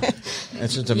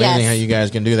 It's just amazing how you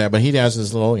guys can do that. But he has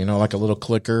this little, like a little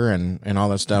clicker and all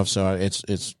that stuff. So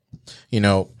it's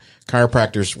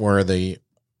chiropractors were the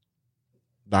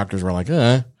doctors were like,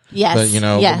 Yes.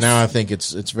 But, now I think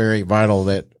it's very vital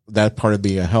that part of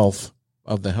the health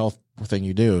thing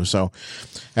you do. So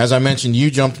as I mentioned,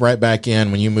 you jumped right back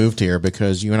in when you moved here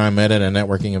because you and I met at a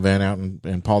networking event out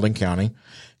in Paulding County.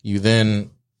 You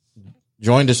then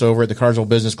joined us over at the Cartersville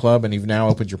Business Club, and you've now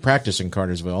opened your practice in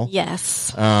Cartersville.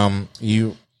 Yes.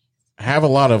 You have a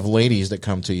lot of ladies that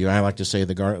come to you. I like to say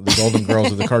the golden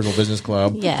girls of the Cartersville Business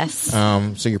Club. Yes.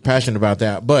 So you're passionate about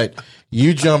that, but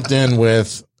you jumped in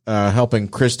with helping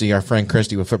Christy, our friend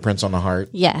Christy, with Footprints on the Heart.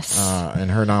 Yes. And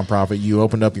her nonprofit. You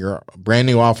opened up your brand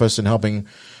new office and helping,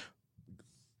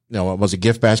 was it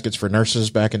gift baskets for nurses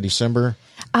back in December?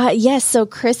 Yes. So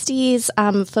Christy's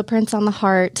Footprints on the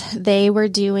Heart, they were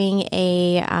doing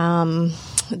Light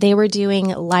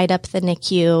Up the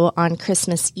NICU on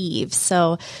Christmas Eve.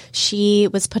 So she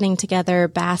was putting together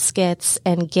baskets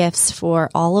and gifts for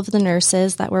all of the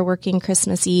nurses that were working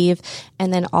Christmas Eve,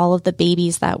 and then all of the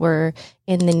babies that were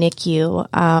in the NICU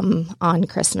on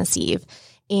Christmas Eve.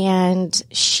 And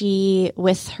she,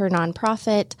 with her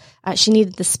nonprofit, she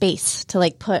needed the space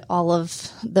to put all of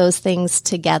those things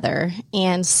together.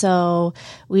 And so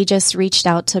we just reached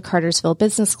out to Cartersville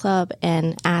Business Club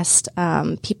and asked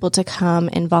people to come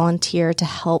and volunteer to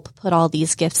help put all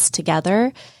these gifts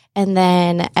together. And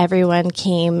then everyone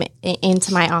came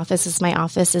into my office, as my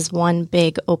office is one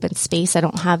big open space. I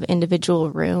don't have individual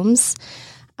rooms.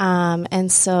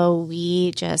 And so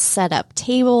we just set up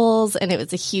tables, and it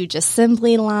was a huge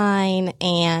assembly line,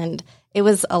 and it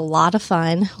was a lot of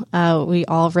fun. We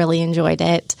all really enjoyed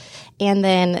it. And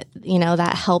then,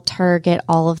 that helped her get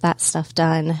all of that stuff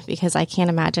done, because I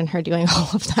can't imagine her doing all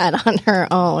of that on her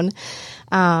own.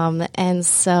 And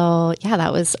so,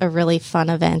 that was a really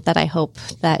fun event that I hope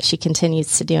that she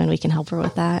continues to do, and we can help her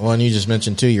with that. Well, and you just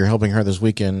mentioned too, you're helping her this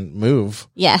weekend move.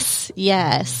 Yes.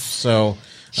 So,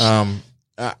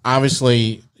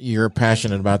 obviously you're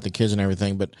passionate about the kids and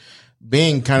everything, but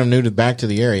being kind of new back to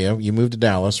the area, you moved to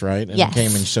Dallas, right? And yes. came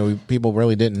in, so people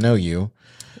really didn't know you.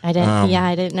 I didn't.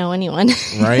 I didn't know anyone.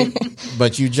 Right.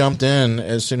 But you jumped in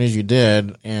as soon as you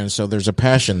did. And so there's a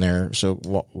passion there. So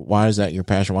why is that your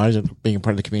passion? Why is it being a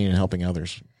part of the community and helping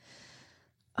others?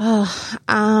 Gosh,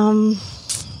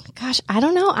 I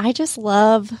don't know. I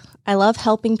love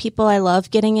helping people. I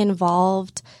love getting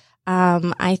involved.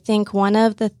 I think one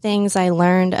of the things I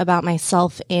learned about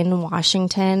myself in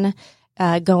Washington,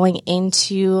 going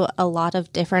into a lot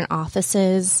of different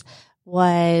offices,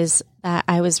 was that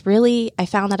I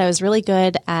found that I was really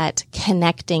good at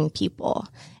connecting people,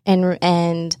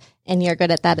 and you're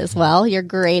good at that as well. You're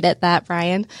great at that,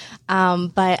 Brian.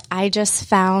 But I just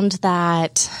found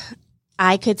that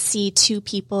I could see two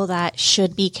people that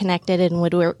should be connected and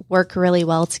would work really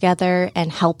well together and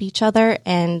help each other.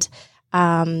 And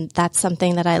that's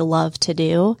something that I love to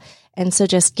do. And so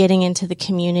just getting into the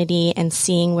community and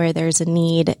seeing where there's a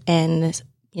need and,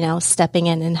 stepping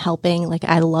in and helping,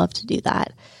 I love to do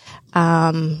that.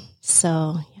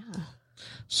 So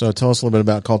tell us a little bit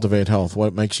about Cultivate Health.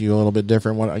 What makes you a little bit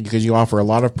different? Because you offer a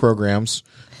lot of programs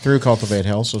through Cultivate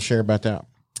Health. So share about that.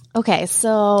 Okay.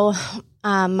 So,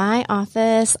 my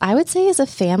office, I would say, is a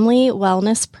family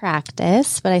wellness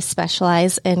practice, but I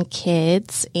specialize in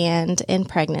kids and in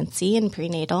pregnancy and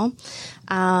prenatal.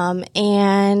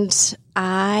 And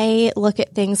I look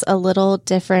at things a little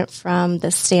different from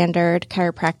the standard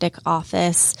chiropractic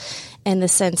office, in the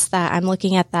sense that I'm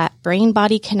looking at that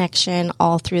brain-body connection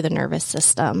all through the nervous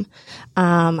system.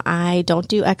 I don't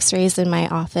do x-rays in my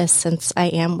office, since I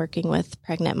am working with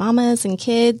pregnant mamas and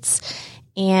kids.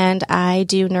 And I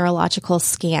do neurological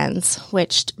scans,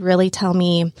 which really tell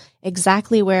me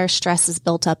exactly where stress is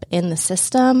built up in the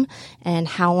system and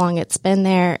how long it's been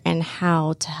there and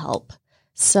how to help.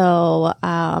 So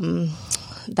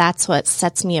that's what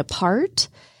sets me apart.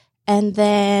 And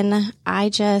then I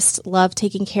just love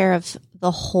taking care of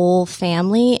the whole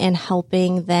family and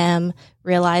helping them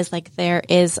realize there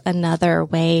is another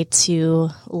way to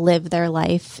live their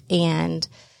life and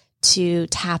to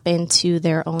tap into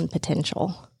their own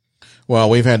potential.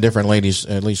 Well, we've had different ladies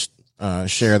at least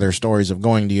share their stories of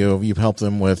going to you. You've helped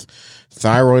them with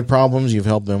thyroid problems. You've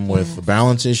helped them with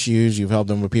balance issues. You've helped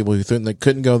them with people who thought they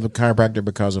couldn't go to the chiropractor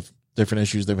because of different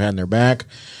issues they've had in their back.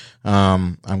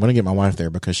 I'm going to get my wife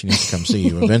there because she needs to come see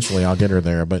you. Eventually I'll get her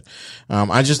there. But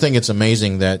I just think it's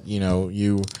amazing that,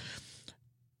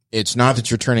 it's not that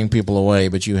you're turning people away,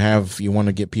 but you want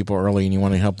to get people early and you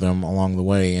want to help them along the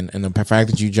way. And the fact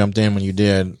that you jumped in when you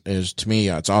did is, to me,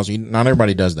 it's awesome. Not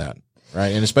everybody does that, right?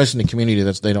 And especially in the community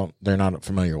they're not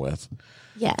familiar with.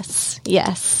 Yes.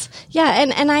 Yeah.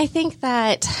 And I think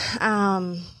that,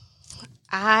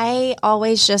 I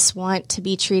always just want to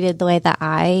be treated the way that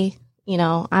I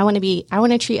want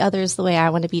to treat others the way I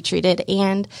want to be treated.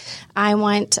 And I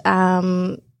want,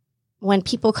 when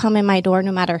people come in my door,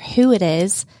 no matter who it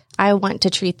is, I want to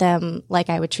treat them like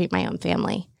I would treat my own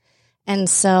family. And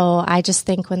so I just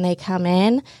think when they come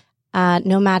in,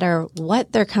 no matter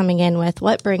what they're coming in with,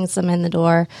 what brings them in the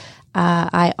door,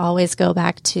 I always go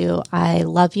back to, I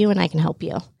love you and I can help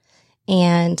you.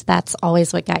 And that's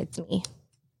always what guides me.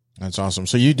 That's awesome.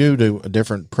 So you do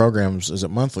different programs. Is it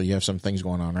monthly? You have some things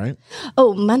going on, right?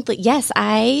 Oh, monthly. Yes.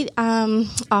 I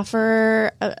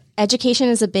offer education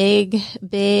is a big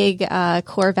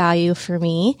core value for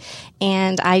me.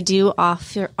 And I do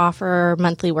offer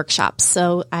monthly workshops.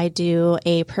 So I do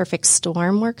a perfect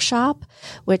storm workshop,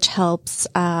 which helps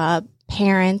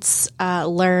parents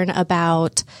learn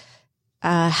about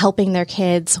helping their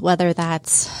kids, whether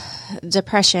that's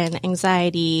depression,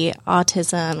 anxiety,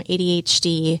 autism,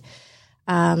 ADHD.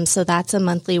 So that's a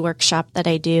monthly workshop that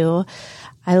I do.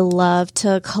 I love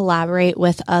to collaborate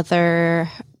with other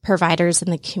providers in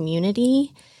the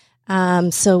community.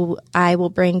 So I will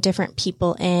bring different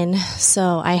people in.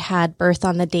 So I had Birth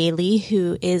on the Daily,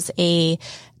 who is a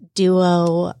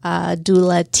duo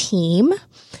doula team.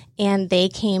 And they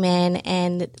came in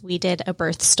and we did a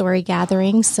birth story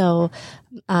gathering. So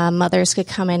mothers could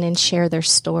come in and share their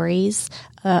stories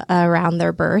around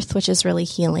their birth, which is really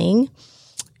healing.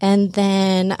 And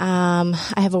then I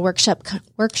have a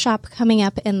workshop coming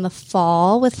up in the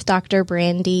fall with Dr.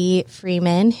 Brandy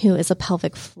Freeman, who is a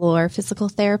pelvic floor physical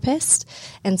therapist.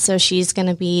 And so she's going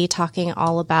to be talking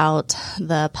all about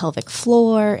the pelvic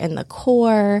floor and the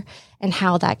core and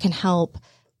how that can help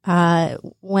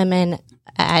women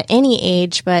at any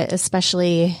age, but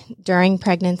especially during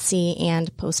pregnancy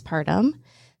and postpartum.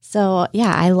 So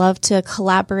yeah, I love to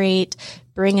collaborate,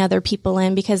 bring other people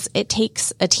in because it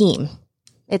takes a team.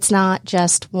 It's not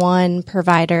just one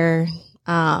provider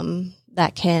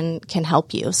that can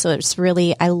help you. So it's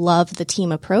really, I love the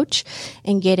team approach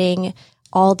and getting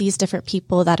all these different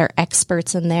people that are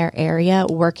experts in their area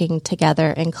working together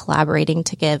and collaborating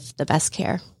to give the best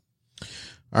care.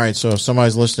 All right. So if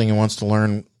somebody's listening and wants to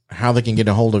learn how they can get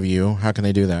a hold of you, how can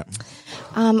they do that?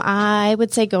 I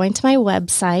would say going to my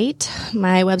website.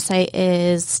 My website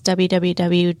is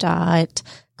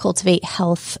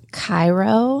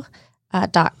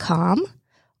www.cultivatehealthcairo.com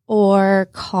or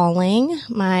calling.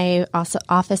 My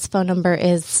office phone number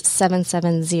is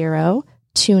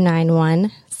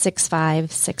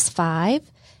 770-291-6565.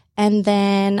 And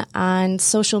then on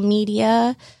social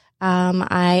media,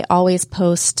 I always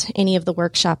post any of the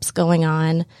workshops going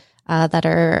on that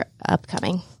are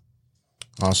upcoming.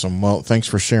 Awesome. Well, thanks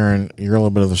for sharing your little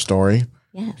bit of the story.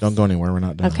 Yes. Don't go anywhere. We're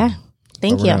not done. Okay.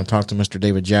 Thank you. We're going to talk to Mr.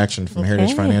 David Jackson from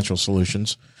Heritage Financial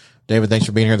Solutions. David, thanks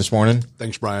for being here this morning.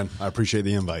 Thanks, Brian. I appreciate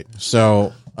the invite.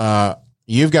 So,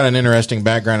 you've got an interesting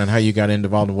background on how you got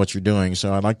involved in what you're doing.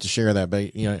 So I'd like to share that.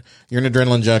 But, you're an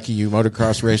adrenaline junkie. You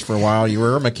motocross raced for a while. You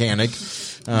were a mechanic.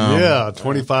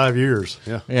 25 years.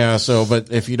 Yeah. Yeah. So,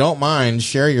 but if you don't mind,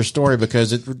 share your story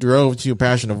because it drove to your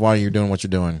passion of why you're doing what you're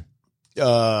doing.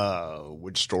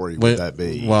 Which story would that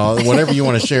be? Well, whatever you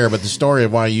want to share, but the story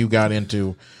of why you got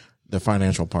into the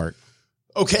financial part.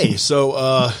 Okay.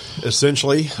 So,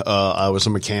 essentially, I was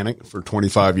a mechanic for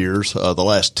 25 years. The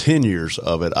last 10 years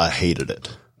of it, I hated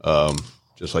it.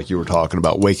 Just like you were talking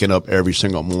about waking up every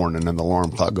single morning and the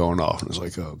alarm clock going off. And it's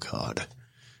like, oh God,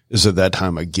 is it that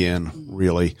time again?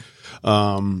 Really?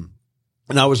 And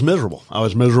I was miserable. I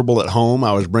was miserable at home.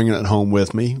 I was bringing it home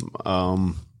with me.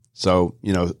 So,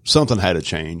 something had to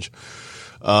change.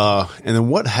 And then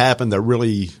what happened that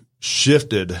really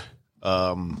shifted,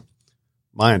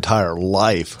 my entire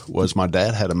life was my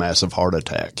dad had a massive heart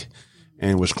attack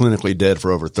and was clinically dead for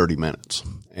over 30 minutes.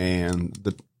 And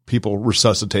the people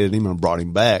resuscitated him and brought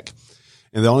him back.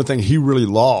 And the only thing he really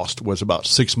lost was about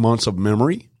 6 months of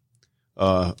memory.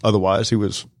 Otherwise, he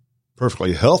was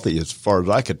perfectly healthy as far as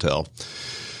I could tell.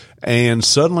 And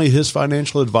suddenly his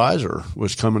financial advisor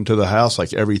was coming to the house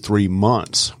like every 3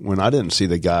 months when I didn't see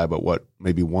the guy, but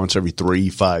maybe once every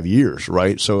 3-5 years,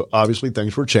 right? So obviously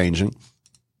things were changing.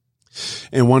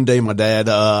 And one day my dad,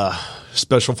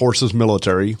 Special Forces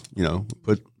military,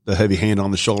 put the heavy hand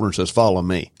on the shoulder and says, follow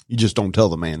me. You just don't tell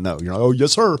the man no. You're like, oh,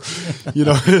 yes, sir.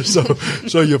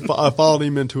 I followed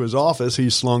him into his office. He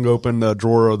slung open the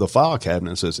drawer of the file cabinet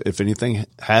and says, if anything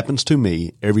happens to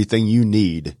me, everything you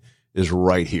need is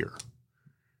right here.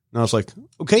 And I was like,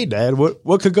 okay, Dad,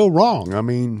 what could go wrong? I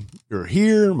mean, you're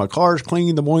here. My car's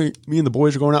clean. Me and the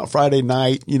boys are going out Friday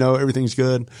night. Everything's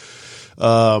good.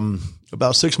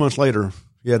 About 6 months later,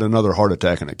 he had another heart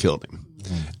attack and it killed him.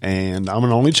 And I'm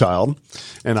an only child.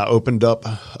 And I opened up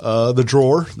the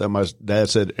drawer that my dad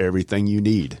said, everything you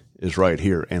need is right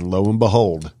here. And lo and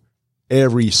behold,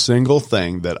 every single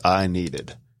thing that I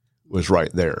needed was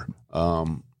right there.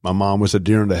 My mom was a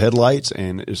deer in the headlights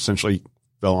and essentially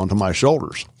fell onto my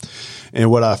shoulders.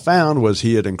 And what I found was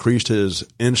he had increased his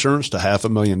insurance to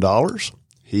 $500,000.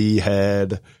 He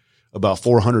had about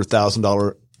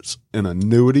 $400,000 in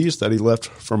annuities that he left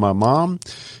for my mom,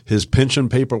 his pension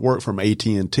paperwork from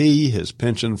AT&T, his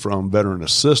pension from Veteran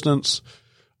Assistance,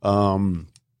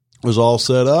 was all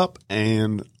set up,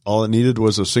 and all it needed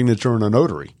was a signature and a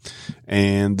notary.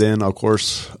 And then, of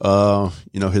course,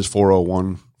 his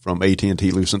 401 from AT&T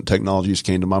Lucent Technologies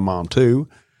came to my mom too.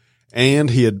 And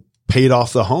he had paid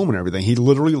off the home and everything. He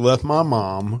literally left my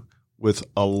mom with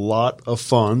a lot of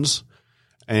funds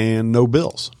and no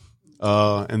bills.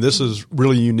 And this is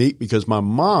really unique because my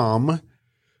mom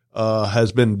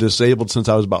has been disabled since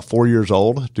I was about 4 years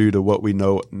old due to what we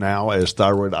know now as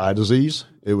thyroid eye disease.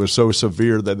 It was so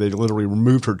severe that they literally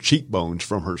removed her cheekbones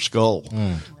from her skull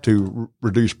to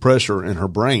reduce pressure in her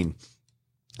brain.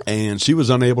 And she was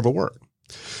unable to work.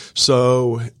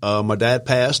 So my dad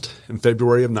passed in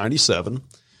February of 97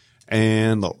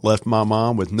 and left my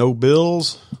mom with no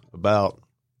bills, about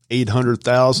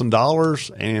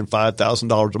 $800,000 and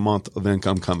 $5,000 a month of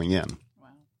income coming in. Wow.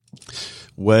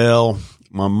 Well,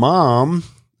 my mom,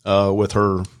 with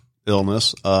her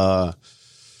illness,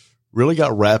 really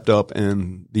got wrapped up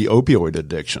in the opioid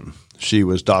addiction. She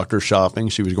was doctor shopping.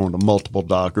 She was going to multiple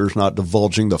doctors, not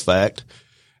divulging the fact.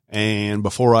 And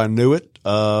before I knew it,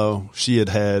 she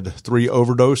had 3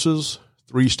 overdoses,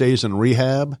 3 stays in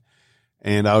rehab,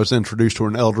 and I was introduced to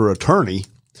an elder attorney,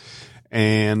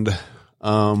 and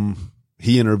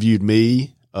he interviewed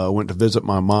me, went to visit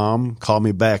my mom, called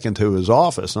me back into his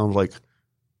office, and I was like,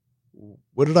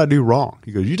 what did I do wrong?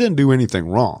 He goes, you didn't do anything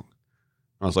wrong.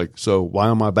 I was like, so why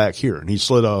am I back here? And he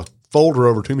slid a folder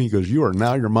over to me. He goes, you are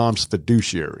now your mom's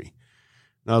fiduciary.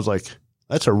 And I was like,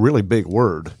 that's a really big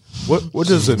word. What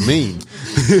does it mean?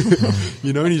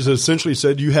 And he's essentially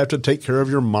said you have to take care of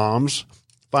your mom's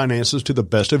finances to the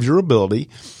best of your ability.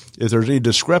 If there's any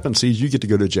discrepancies, you get to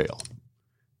go to jail.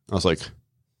 I was like,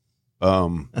 I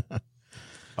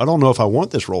don't know if I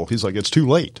want this role. He's like, it's too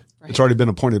late. Right. It's already been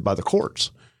appointed by the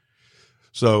courts.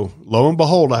 So lo and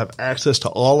behold, I have access to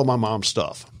all of my mom's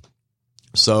stuff.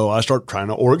 So I start trying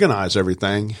to organize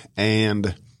everything,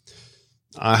 and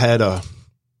I had to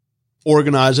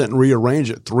organize it and rearrange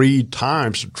it 3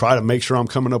 times to try to make sure I'm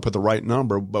coming up with the right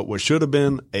number. But what should have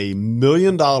been $1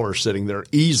 million sitting there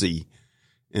easy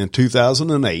in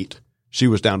 2008, she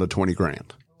was down to $20,000.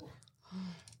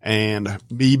 And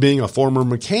me being a former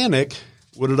mechanic,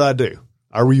 what did I do?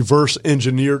 I reverse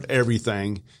engineered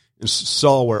everything and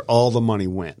saw where all the money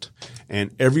went.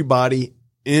 And everybody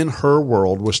in her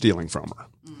world was stealing from her.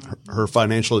 Her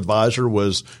financial advisor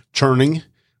was churning,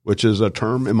 which is a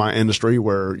term in my industry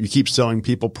where you keep selling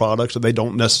people products that they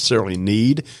don't necessarily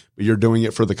need, but you're doing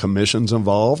it for the commissions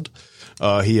involved.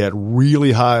 He had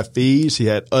really high fees. He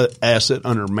had asset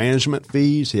under management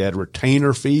fees. He had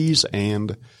retainer fees.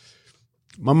 And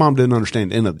my mom didn't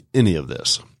understand any of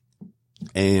this.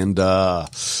 And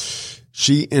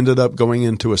she ended up going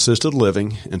into assisted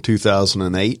living in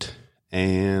 2008.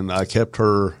 And I kept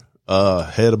her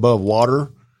head above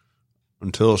water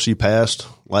until she passed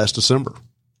last December.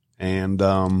 And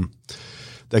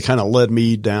that kind of led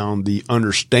me down the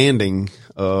understanding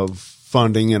of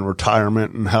funding and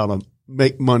retirement and how to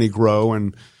make money grow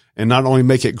and not only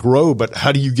make it grow, but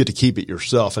how do you get to keep it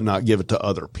yourself and not give it to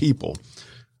other people?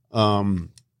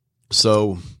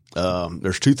 So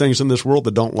there's 2 things in this world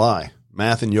that don't lie: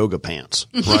 math and yoga pants,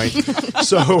 right?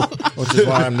 So, which is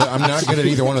why I'm not good at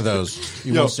either one of those.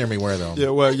 You won't see me wear them.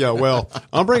 Yeah, well,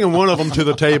 I'm bringing one of them to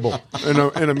the table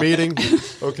in a meeting,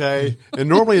 okay? And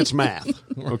normally it's math,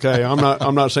 okay? I'm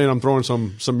not saying I'm throwing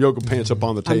some yoga pants up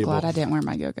on the table. I'm glad I didn't wear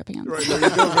my yoga pants. Right, there you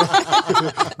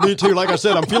go. Me too. Like I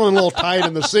said, I'm feeling a little tight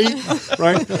in the seat,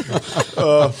 right?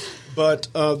 But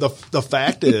the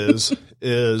fact is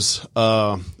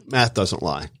math doesn't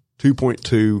lie. 2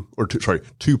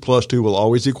 plus 2 will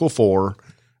always equal 4.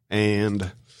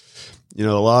 And, a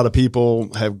lot of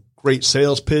people have great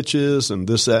sales pitches and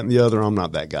this, that, and the other. I'm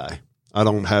not that guy. I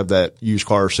don't have that used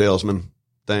car salesman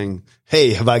thing.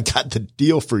 Hey, have I got the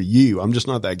deal for you? I'm just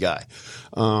not that guy.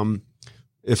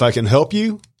 If I can help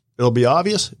you, it'll be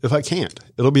obvious. If I can't,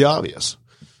 it'll be obvious.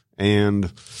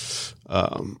 And,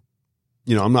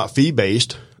 I'm not fee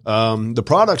based. The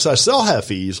products I sell have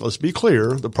fees. Let's be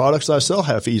clear. The products I sell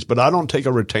have fees, but I don't take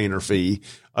a retainer fee.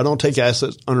 I don't take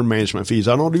assets under management fees.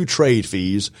 I don't do trade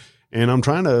fees. And I'm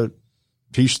trying to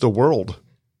teach the world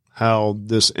how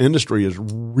this industry is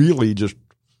really just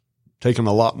taking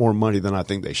a lot more money than I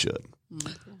think they should.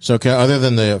 So other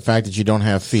than the fact that you don't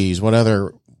have fees, what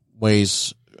other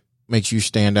ways makes you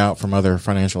stand out from other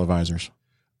financial advisors?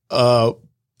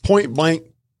 Point blank,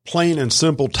 plain and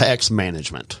simple tax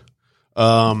management.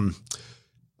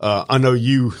 I know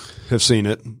you have seen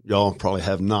it. Y'all probably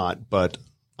have not, but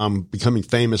I'm becoming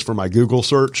famous for my Google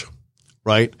search,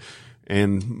 right?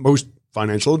 And most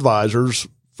financial advisors,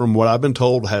 from what I've been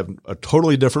told, have a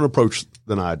totally different approach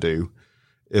than I do.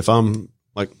 If I'm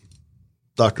like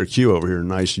Dr. Q over here,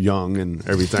 nice, young and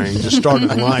everything, just starting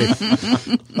in life,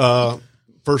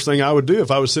 first thing I would do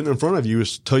if I was sitting in front of you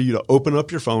is tell you to open up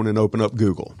your phone and open up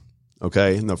Google.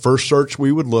 Okay. And the first search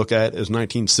we would look at is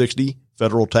 1960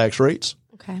 federal tax rates.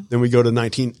 Okay. Then we go to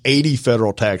 1980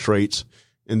 federal tax rates,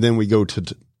 and then we go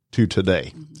to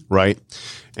today, right?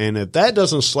 And if that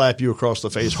doesn't slap you across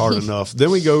the face hard enough, then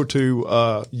we go to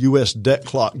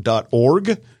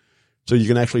usdebtclock.org, so you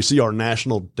can actually see our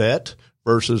national debt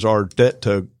versus our debt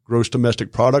to gross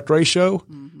domestic product ratio,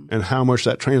 and how much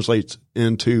that translates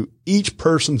into each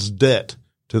person's debt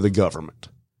to the government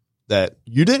that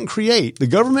you didn't create. The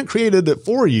government created it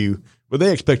for you, but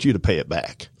they expect you to pay it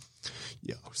back.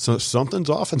 Yeah, so something's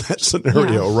off in that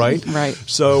scenario, right? Right.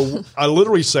 So I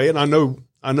literally say it. I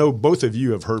know both of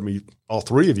you have heard me, all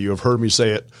three of you have heard me say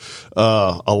it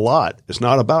a lot. It's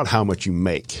not about how much you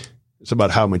make. It's about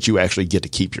how much you actually get to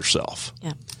keep yourself.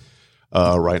 Yeah.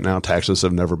 Right now, taxes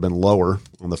have never been lower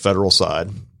on the federal side.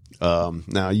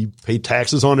 Now you pay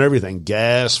taxes on everything,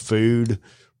 gas, food,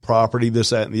 property, this,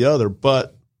 that, and the other.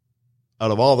 But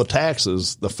out of all the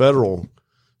taxes, the federal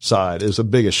side is the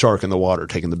biggest shark in the water,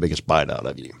 taking the biggest bite out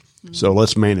of you. So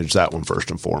let's manage that one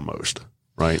first and foremost,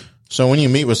 right? So when you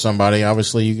meet with somebody,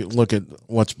 obviously you look at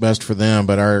what's best for them,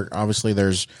 but obviously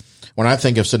when I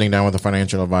think of sitting down with a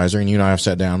financial advisor, and you and I have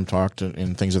sat down and talked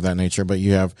and things of that nature, but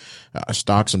you have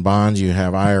stocks and bonds, you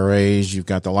have IRAs, you've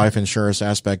got the life insurance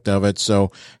aspect of it.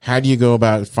 So how do you go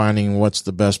about finding what's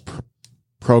the best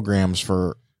programs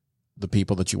for the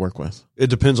people that you work with?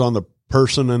 It depends on the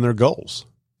person and their goals.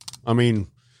 I mean,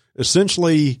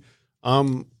 essentially,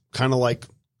 I'm kind of like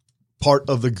part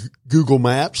of the Google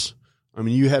Maps. I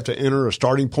mean, you have to enter a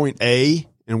starting point A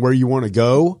and where you want to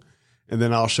go, and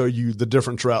then I'll show you the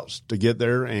different routes to get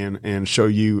there and show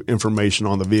you information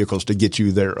on the vehicles to get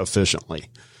you there efficiently.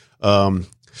 Are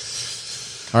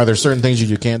there certain things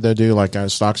you can't do, like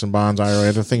stocks and bonds, IRA,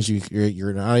 other things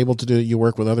you're not able to do that you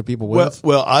work with other people with?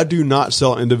 Well, I do not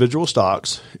sell individual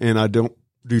stocks, and I don't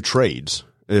do trades.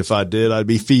 If I did, I'd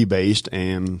be fee-based,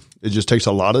 and it just takes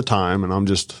a lot of time, and I'm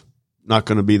just not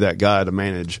going to be that guy to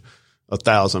manage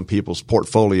 1,000 people's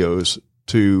portfolios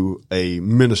to a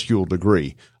minuscule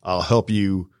degree. I'll help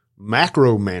you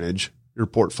macro manage your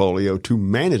portfolio to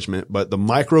management, but the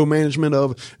micro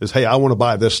management is, hey, I want to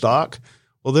buy this stock.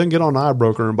 Well, then get on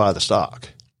iBroker and buy the stock.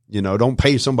 Don't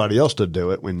pay somebody else to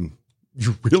do it when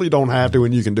you really don't have to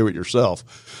and you can do it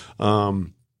yourself. But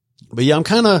yeah, I'm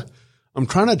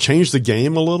trying to change the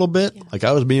game a little bit. Yeah. Like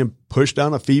I was being pushed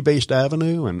down a fee-based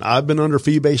avenue, and I've been under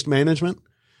fee-based management.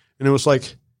 And it was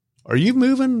like, are you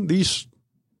making these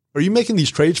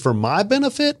trades for my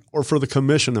benefit or for the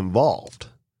commission involved?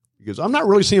 Because I'm not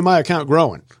really seeing my account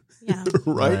growing. Yeah.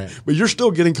 right? But you're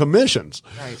still getting commissions.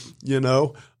 Right.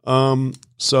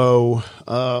 So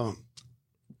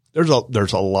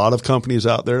there's a lot of companies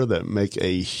out there that make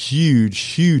a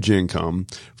huge income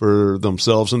for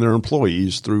themselves and their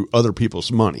employees through other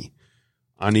people's money.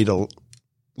 I need to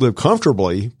live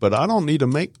comfortably, but I don't need to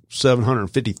make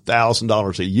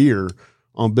 $750,000 a year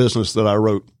on business that I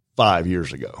wrote 5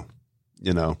 years ago,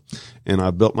 and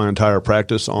I built my entire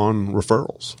practice on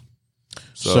referrals.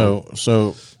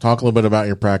 So talk a little bit about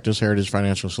your practice, Heritage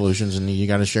Financial Solutions, and you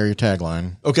got to share your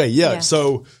tagline. Okay. Yeah.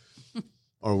 So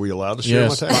are we allowed to share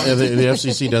my tagline? The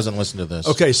FCC doesn't listen to this.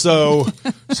 Okay. So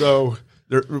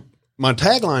my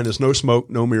tagline is no smoke,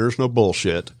 no mirrors, no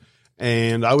bullshit.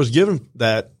 And I was given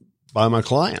that by my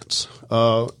clients.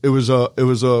 It was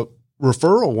a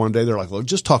referral one day. They're like, look,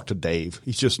 just talk to Dave.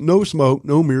 He's just no smoke,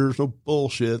 no mirrors, no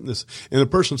bullshit. And the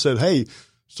person said, hey,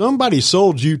 somebody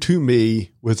sold you to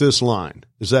me with this line.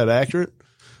 Is that accurate?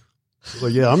 I was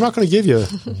like, yeah, I'm not going to give you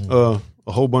a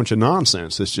whole bunch of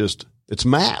nonsense. It's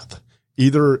math.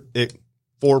 Either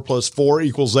 4 + 4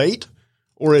 = 8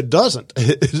 or it doesn't.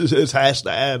 It has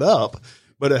to add up,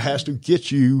 but it has to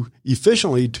get you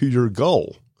efficiently to your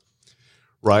goal.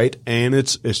 Right. And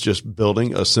it's just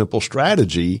building a simple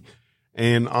strategy.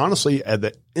 And honestly, at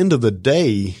the end of the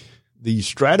day, these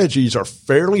strategies are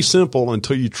fairly simple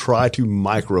until you try to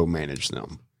micromanage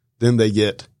them. Then they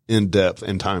get in depth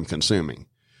and time consuming.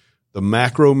 The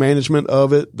macro management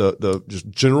of it, the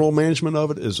just general management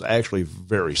of it is actually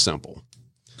very simple.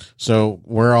 So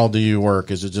where all do you work?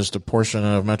 Is it just a portion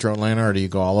of Metro Atlanta, or do you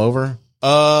go all over?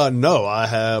 No, I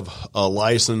have a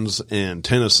license in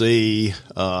Tennessee.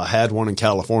 I had one in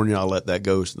California. I let that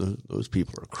go. Those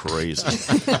people are crazy.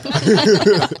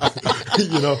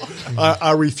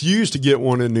 I refuse to get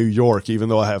one in New York, even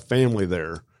though I have family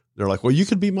there. They're like, well, you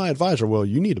could be my advisor. Well,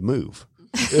 you need to move.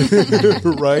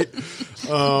 Right.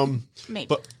 Maybe.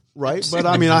 But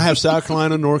I mean, I have South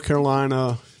Carolina, North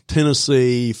Carolina,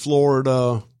 Tennessee,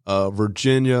 Florida,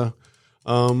 Virginia.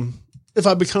 If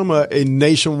I become a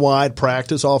nationwide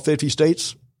practice, all 50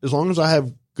 states, as long as I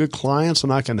have good clients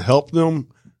and I can help them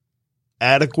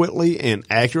adequately and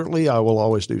accurately, I will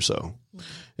always do so.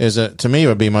 To me, it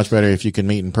would be much better if you could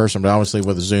meet in person, but obviously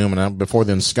with Zoom and before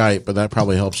then Skype, but that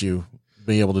probably helps you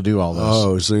be able to do all this.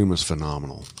 Oh, Zoom is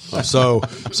phenomenal. So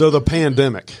the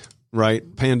pandemic, right?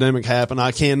 Pandemic happened.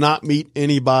 I cannot meet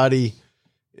anybody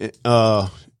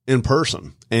in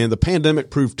person. And the pandemic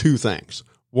proved two things.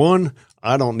 One,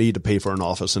 I don't need to pay for an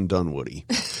office in Dunwoody.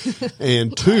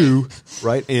 And two,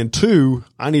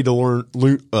 I need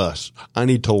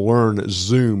to learn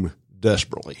Zoom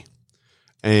desperately.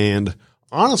 And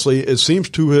honestly, it seems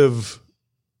to have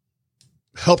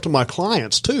helped my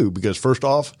clients too, because first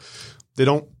off,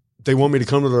 they want me to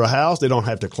come to their house. They don't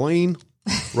have to clean,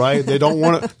 right? They don't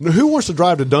want to, who wants to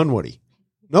drive to Dunwoody?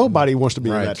 Nobody wants to be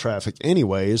in that traffic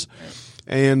anyways.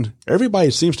 And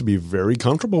everybody seems to be very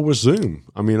comfortable with Zoom.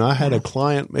 I mean, I had a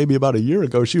client maybe about a year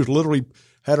ago. She was literally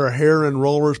had her hair in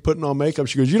rollers, putting on makeup.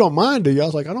 She goes, "You don't mind, do you?" I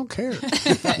was like, "I don't care."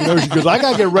 She goes, "I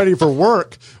got to get ready for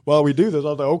work while we do this." I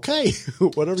was like, "Okay,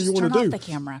 whatever you want to do." Turn off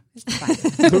the camera. It's fine.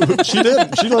 She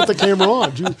didn't. She left the camera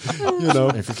on.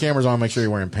 If your camera's on, make sure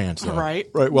you're wearing pants, though. Right.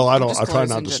 Well, I don't. I try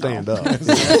not to stand up.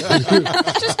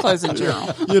 Just clothes in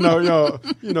general.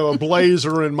 A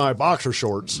blazer and my boxer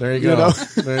shorts. There you go.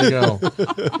 There you go.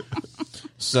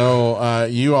 So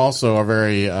you also are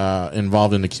very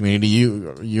involved in the community.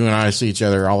 You and I see each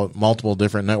other all at multiple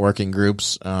different networking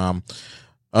groups.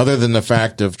 Other than the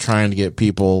fact of trying to get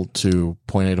people to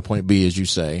point A to point B, as you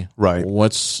say, right?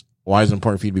 Why is it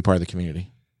important for you to be part of the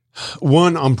community?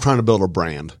 One, I'm trying to build a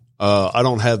brand. I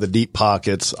don't have the deep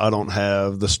pockets. I don't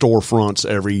have the storefronts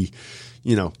every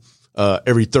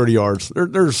 30 yards.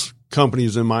 There's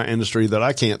companies in my industry that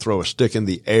I can't throw a stick in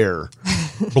the air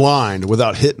blind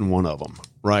without hitting one of them.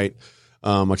 Right.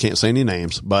 I can't say any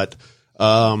names, but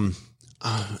there's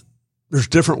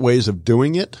different ways of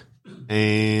doing it.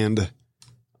 And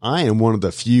I am one of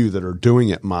the few that are doing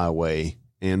it my way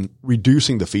and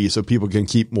reducing the fee so people can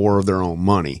keep more of their own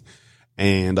money.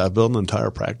 And I've built an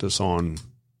entire practice on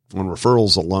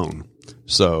referrals alone.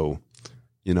 So,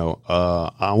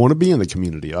 I want to be in the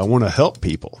community. I want to help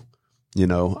people.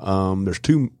 There's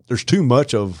too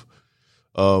much of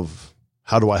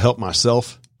how do I help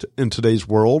myself in today's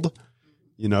world.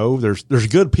 There's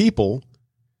good people,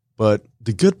 but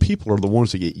the good people are the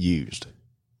ones that get used,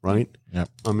 right? Yep.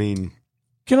 I mean,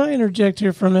 can I interject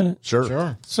here for a minute?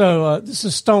 Sure. So this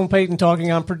is Stone Payton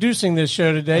talking. I'm producing this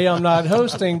show today. I'm not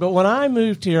hosting, but when I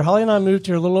moved here, Holly and I moved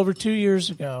here a little over 2 years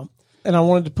ago, and I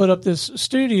wanted to put up this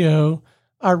studio.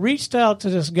 I reached out to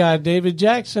this guy, David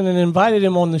Jackson, and invited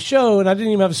him on the show, and I didn't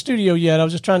even have a studio yet. I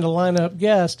was just trying to line up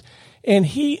guests. And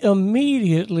he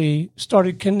immediately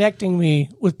started connecting me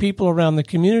with people around the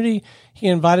community. He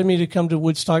invited me to come to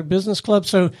Woodstock Business Club.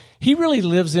 So he really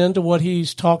lives into what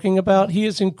he's talking about. He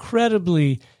is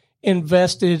incredibly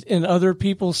invested in other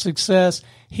people's success.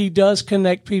 He does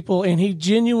connect people, and he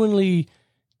genuinely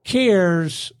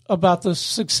cares about the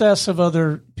success of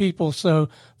other people. So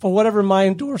for whatever my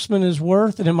endorsement is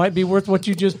worth, and it might be worth what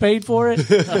you just paid for it,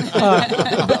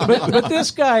 but this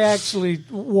guy actually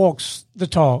walks the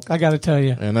talk, I got to tell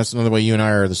you. And that's another way you and I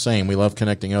are the same. We love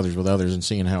connecting others with others and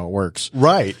seeing how it works.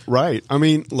 Right. I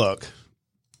mean, look,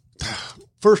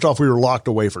 first off, we were locked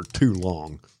away for too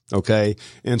long. Okay.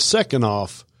 And second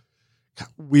off,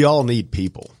 we all need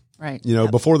people. Right.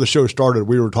 Before the show started,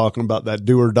 we were talking about that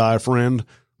do or die friend.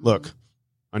 Look,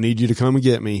 I need you to come and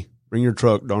get me. Bring your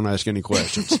truck. Don't ask any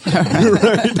questions.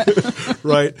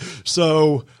 Right.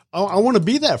 So I want to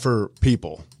be that for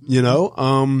people,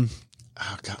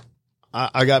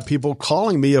 I got people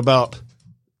calling me about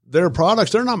their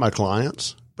products. They're not my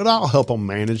clients, but I'll help them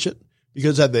manage it,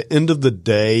 because at the end of the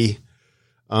day,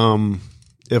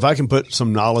 if I can put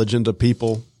some knowledge into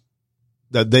people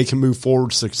that they can move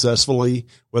forward successfully,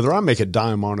 whether I make a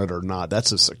dime on it or not,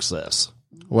 that's a success.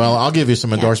 Well, I'll give you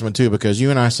some endorsement too, because you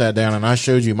and I sat down and I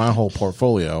showed you my whole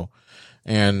portfolio,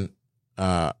 and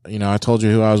I told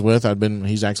you who I was with.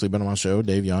 He's actually been on my show,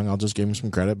 Dave Young. I'll just give him some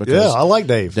credit because I like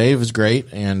Dave. Dave is great,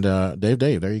 and Dave,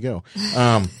 there you go.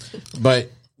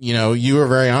 But you were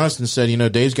very honest and said,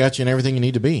 Dave's got you in everything you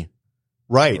need to be.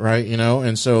 Right.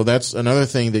 And so that's another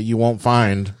thing that you won't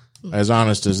find as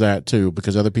honest as that too,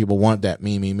 because other people want that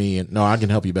me, and no, I can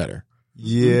help you better.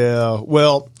 Yeah.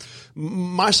 Well,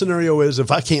 my scenario is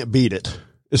if I can't beat it,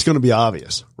 it's going to be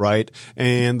obvious, right?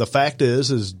 And the fact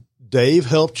is Dave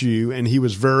helped you, and he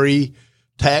was very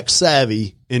tax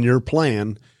savvy in your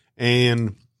plan,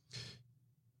 and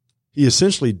he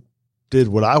essentially did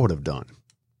what I would have done,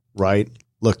 right?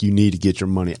 Look, you need to get your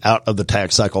money out of the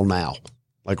tax cycle now,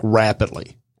 like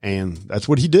rapidly. And that's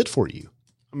what he did for you.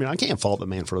 I mean, I can't fault the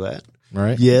man for that.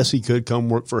 Right. Yes, he could come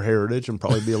work for Heritage and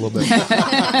probably be a little bit,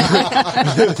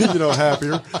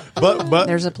 happier. But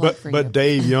there's a plug for you. But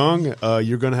Dave Young,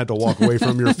 you're going to have to walk away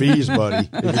from your fees, buddy,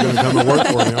 if you're going to come and work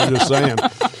for me. I'm just saying.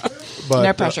 But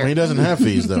no pressure. He doesn't have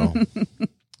fees though.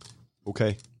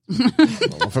 Okay.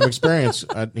 From experience,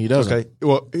 he doesn't.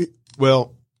 Okay.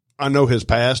 Well, I know his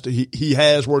past. He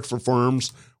has worked for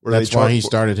firms where that's why he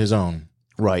started his own.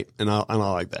 Right. And I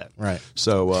like that. Right.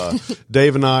 So,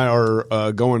 Dave and I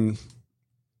are,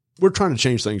 we're trying to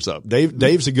change things up.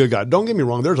 Dave's a good guy. Don't get me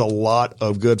wrong. There's a lot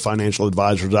of good financial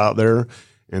advisors out there,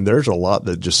 and there's a lot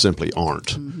that just simply aren't.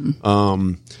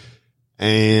 Mm-hmm.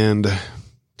 And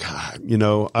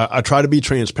God, I try to be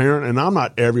transparent, and I'm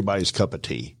not everybody's cup of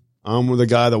tea. I'm the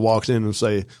guy that walks in and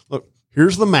say, look,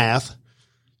 here's the math.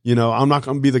 I'm not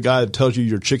going to be the guy that tells you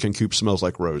your chicken coop smells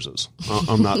like roses.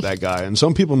 I'm not that guy. And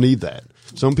some people need that.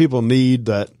 Some people need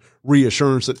that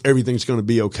reassurance that everything's going to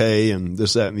be okay and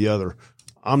this, that, and the other.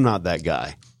 I'm not that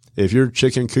guy. If your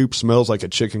chicken coop smells like a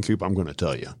chicken coop, I'm going to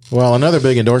tell you. Well, another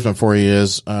big endorsement for you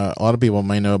is a lot of people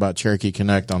may know about Cherokee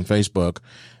Connect on Facebook,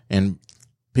 and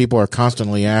people are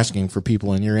constantly asking for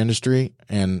people in your industry,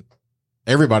 and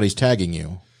everybody's tagging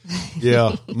you.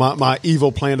 Yeah, my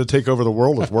evil plan to take over the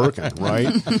world is working, right?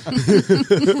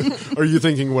 Are you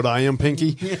thinking what I am,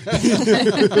 Pinky?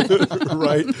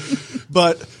 Right?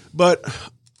 But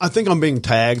I think I'm being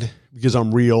tagged because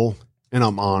I'm real and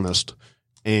I'm honest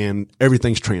and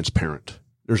everything's transparent.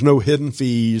 There's no hidden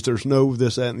fees. There's no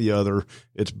this, that, and the other.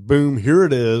 It's boom, here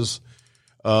it is.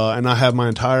 And I have my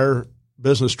entire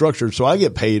business structured so I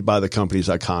get paid by the companies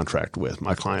I contract with.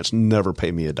 My clients never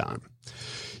pay me a dime.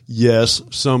 Yes,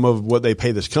 some of what they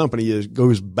pay this company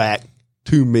goes back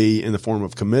to me in the form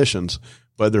of commissions,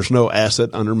 but there's no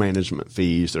asset under management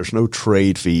fees. There's no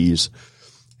trade fees.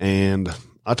 And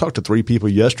I talked to 3 people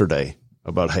yesterday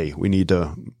about, hey, we need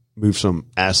to move some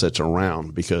assets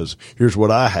around because here's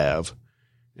what I have.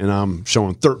 And I'm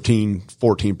showing 13,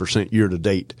 14% year to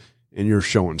date, and you're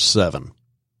showing 7%,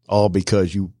 all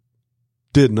because you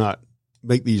did not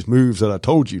make these moves that I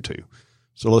told you to.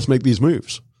 So let's make these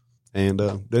moves. And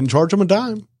didn't charge them a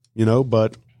dime,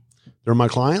 but they're my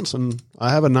clients, and I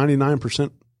have a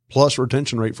 99% plus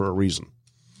retention rate for a reason.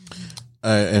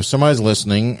 If somebody's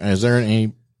listening, is there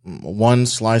any one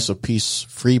slice of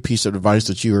free piece of advice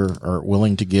that you are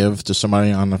willing to give to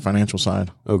somebody on the financial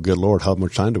side? Oh, good Lord, how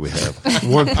much time do we have?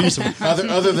 One piece of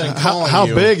other than calling how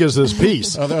you. big is this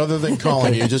piece? Other than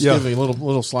calling you, just give me a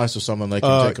little slice of something they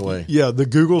can take away. Yeah, the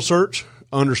Google search.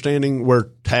 Understanding where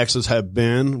taxes have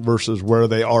been versus where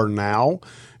they are now,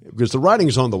 because the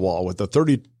writing's on the wall with the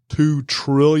 $32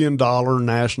 trillion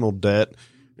national debt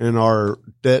and our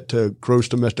debt to gross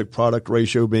domestic product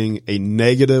ratio being a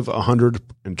negative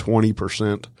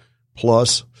 120%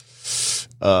 plus.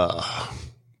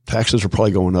 Taxes are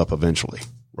probably going up eventually,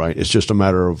 right? It's just a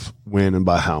matter of when and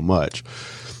by how much.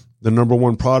 The number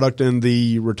one product in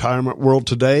the retirement world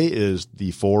today is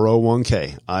the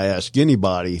 401k. I ask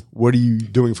anybody, what are you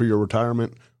doing for your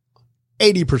retirement?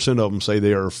 80% of them say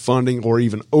they are funding or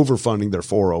even overfunding their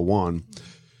 401.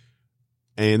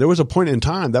 And there was a point in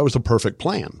time that was the perfect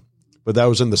plan, but that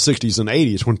was in the 60s and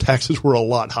 80s when taxes were a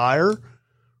lot higher,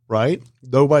 right?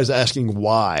 Nobody's asking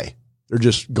why. They're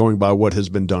just going by what has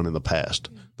been done in the past.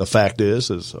 The fact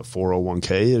is a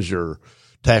 401k is your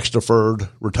tax-deferred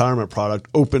retirement product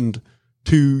opened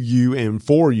to you and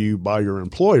for you by your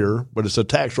employer, but it's a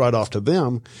tax write-off to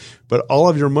them, but all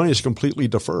of your money is completely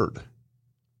deferred.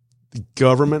 The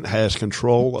government has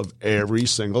control of every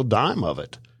single dime of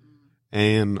it.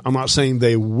 And I'm not saying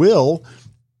they will,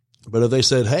 but if they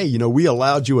said, hey, we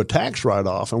allowed you a tax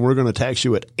write-off and we're going to tax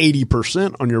you at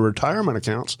 80% on your retirement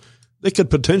accounts, they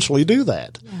could potentially do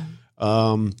that.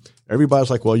 Yeah. Everybody's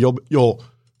like, well,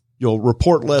 you'll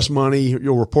report less money,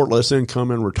 you'll report less income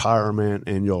in retirement,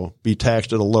 and you'll be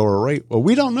taxed at a lower rate. Well,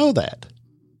 we don't know that.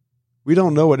 We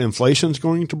don't know what inflation's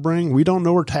going to bring. We don't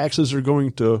know where taxes are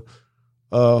going to,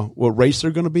 what rates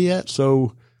they're going to be at.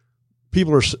 So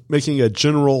people are making a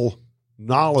general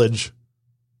knowledge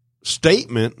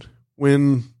statement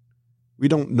when we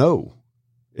don't know.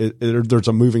 There's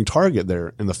a moving target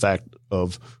there in the fact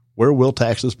of where will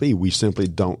taxes be? We simply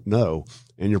don't know.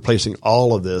 And you're placing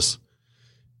all of this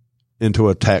into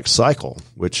a tax cycle,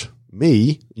 which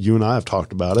you and I have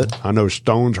talked about it. I know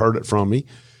Stone's heard it from me.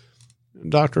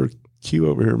 Dr. Q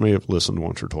over here may have listened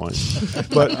once or twice,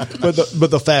 but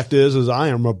the fact is I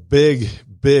am a big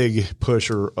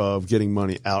pusher of getting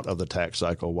money out of the tax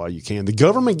cycle while you can. The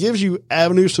government gives you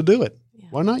avenues to do it. Yeah.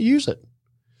 Why not use it?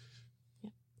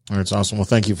 That's awesome. Well,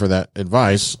 thank you for that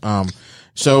advice.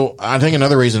 So I think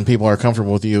another reason people are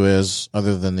comfortable with you is,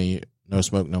 other than the no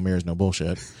smoke, no mirrors, no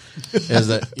bullshit, is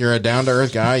that you're a down to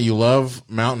earth guy. You love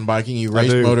mountain biking. You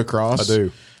race motocross. I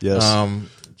do. Yes.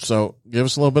 So give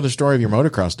us a little bit of the story of your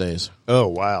motocross days. Oh,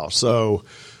 wow. So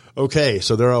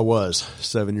there I was,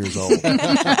 7 years old.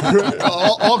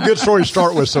 all good stories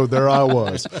start with, so there I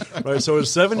was. Right. So it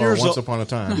was 7 years old. Once upon a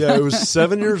time. Yeah, it was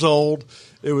 7 years old.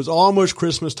 It was almost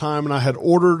Christmas time, and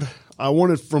I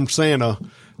wanted from Santa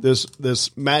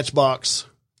this Matchbox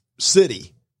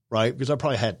City, right? Because I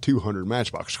probably had 200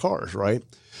 Matchbox cars, right?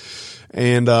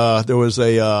 And there was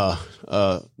a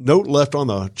note left on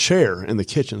the chair in the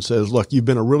kitchen, says, "Look, you've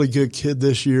been a really good kid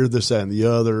this year, this, that, and the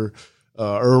other.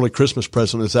 Early Christmas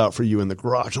present is out for you in the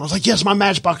garage." And I was like, yes, my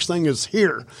Matchbox thing is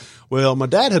here. Well, my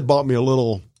dad had bought me a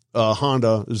little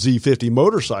Honda Z50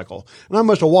 motorcycle, and I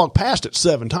must have walked past it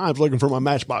 7 times looking for my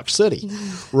Matchbox City,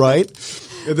 right?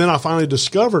 And then I finally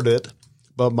discovered it,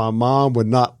 but my mom would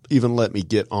not even let me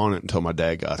get on it until my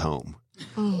dad got home.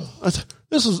 Oh.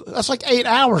 That's like 8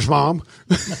 hours, Mom.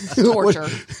 Torture.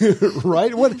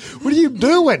 Right? What are you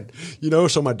doing?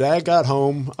 So my dad got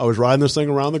home. I was riding this thing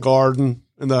around the garden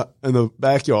in the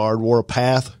backyard, wore a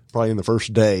path probably in the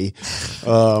first day.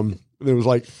 And it was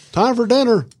like, time for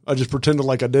dinner. I just pretended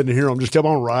like I didn't hear him. Just kept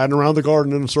on riding around the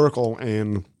garden in a circle,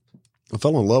 and I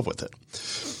fell in love with it.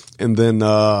 And then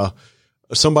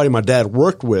somebody my dad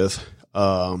worked with,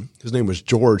 his name was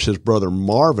George. His brother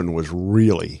Marvin was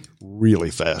really, really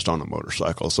fast on a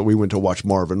motorcycle. So we went to watch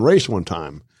Marvin race one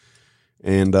time.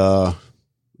 And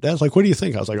Dad's like, "What do you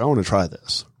think?" I was like, "I want to try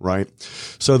this." Right.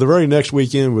 So the very next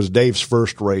weekend was Dave's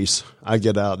first race. I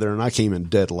get out there, and I came in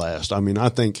dead last. I mean, I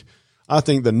think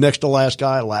the next to last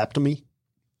guy lapped me,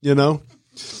 and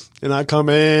I come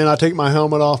in, I take my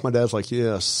helmet off. My dad's like,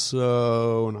 "Yes,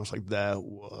 so," and I was like, "That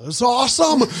was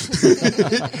awesome."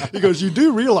 He goes, "You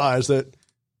do realize that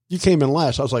you came in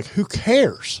last?" I was like, "Who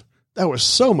cares? That was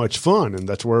so much fun." And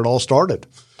that's where it all started,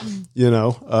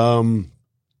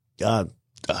 God,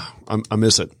 I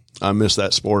miss it. I miss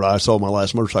that sport. I sold my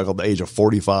last motorcycle at the age of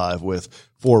 45 with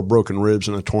 4 broken ribs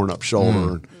and a torn up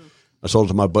shoulder. And I sold it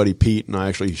to my buddy Pete, and I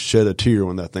actually shed a tear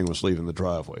when that thing was leaving the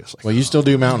driveway. Like, well, you still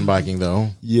do mountain biking, though.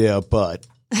 Yeah, but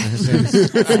it's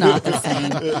not the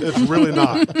same. It's really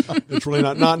not. It's really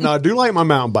not. Now, I do like my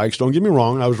mountain bikes. Don't get me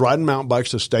wrong. I was riding mountain bikes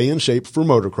to stay in shape for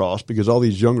motocross because all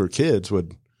these younger kids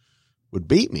would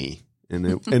beat me, and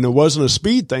it wasn't a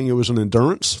speed thing. It was an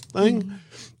endurance thing. Mm-hmm.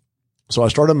 So I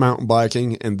started mountain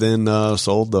biking, and then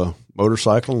sold the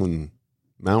motorcycle, and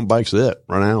mountain bike's it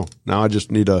right now. Now I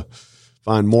just need to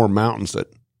find more mountains that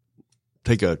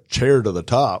take a chair to the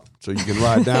top so you can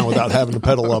ride down without having to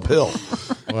pedal uphill.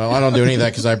 Well, I don't do any of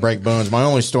that because I break bones. My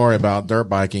only story about dirt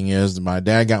biking is my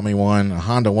dad got me a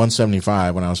Honda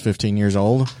 175 when I was 15 years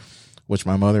old, which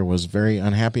my mother was very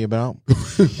unhappy about.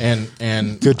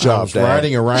 And good job, I was Dad.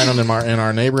 riding around in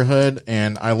our neighborhood,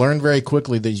 and I learned very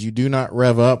quickly that you do not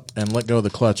rev up and let go of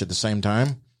the clutch at the same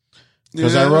time.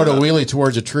 Because I rode a wheelie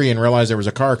towards a tree and realized there was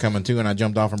a car coming too, and I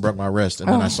jumped off and broke my wrist, and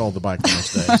then I sold the bike the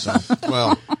next day. So,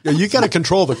 well, you got to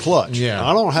control the clutch. Yeah,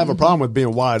 I don't have a problem with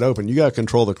being wide open. You got to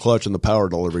control the clutch and the power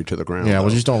delivery to the ground. Yeah, well,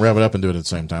 just don't rev it up and do it at the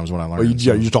same time is what I learned. Well, you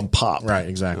just don't pop. Right,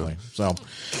 exactly. Yeah.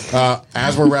 So,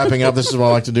 as we're wrapping up, this is what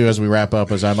I like to do as we wrap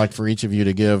up. Is I'd like for each of you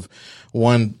to give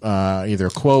one either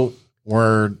a quote,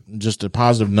 word, just a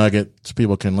positive nugget so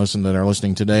people can listen that are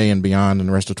listening today and beyond, and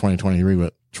the rest of 2023.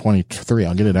 But 23,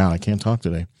 I'll get it out. I can't talk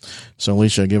today. So,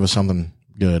 Alicia, give us something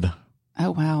good.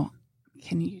 Oh, wow.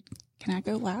 Can I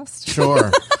go last? Sure.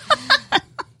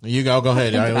 You go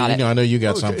ahead. I know you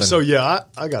got something. So, yeah,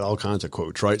 I got all kinds of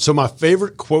quotes, right? So my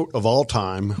favorite quote of all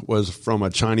time was from a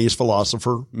Chinese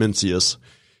philosopher, Mencius.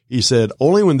 He said,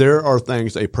 "Only when there are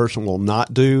things a person will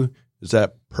not do is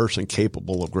that person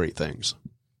capable of great things."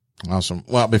 Awesome.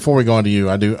 Well, before we go on to you,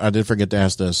 I did forget to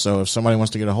ask this. So if somebody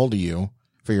wants to get a hold of you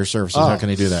for your services, how can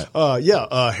they do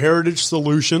that? Heritage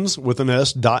Solutions with an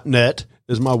S.net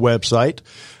is my website.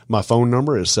 My phone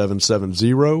number is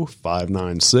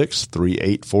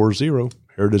 770-596-3840.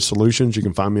 Heritage Solutions. You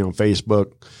can find me on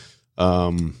Facebook,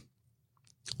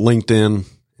 LinkedIn,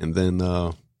 and then,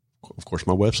 of course,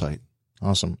 my website.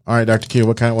 Awesome. All right, Dr. Q,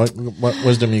 what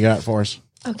wisdom you got for us?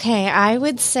 Okay, I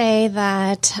would say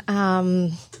that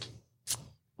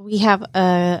we have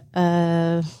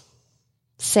a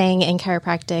saying in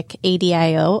chiropractic,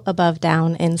 ADIO, above,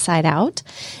 down, inside, out.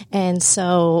 And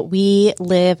so we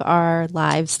live our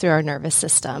lives through our nervous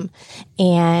system,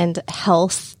 and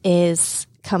health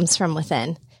comes from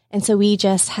within. And so we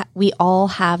all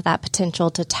have that potential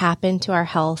to tap into our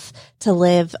health, to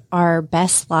live our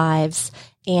best lives,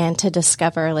 and to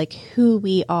discover like who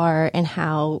we are and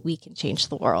how we can change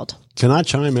the world. Can I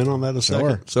chime in on that a second?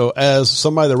 Sure. So as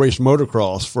somebody that raced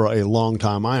motocross for a long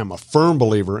time, I am a firm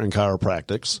believer in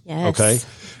chiropractics. Yes. Okay.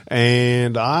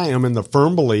 And I am in the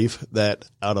firm belief that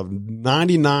out of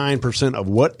 99% of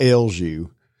what ails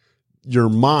you, your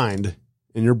mind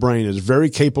and your brain is very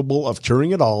capable of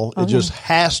curing it all. It just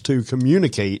has to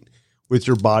communicate with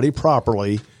your body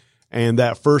properly. And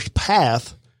that first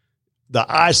path, the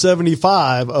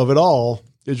I-75 of it all,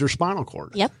 is your spinal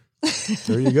cord. Yep.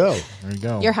 There you go. There you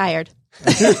go. You're hired.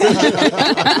 She's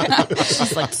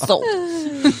like, sold.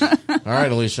 All right,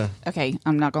 Alicia. Okay,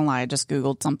 I'm not going to lie. I just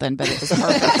Googled something, but it was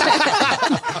perfect.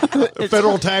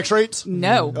 Federal tax rates?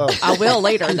 No, I will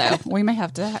later, though. We may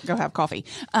have to go have coffee.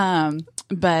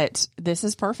 But this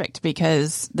is perfect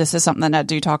because this is something that I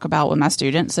do talk about with my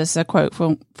students. This is a quote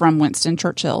from Winston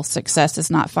Churchill. Success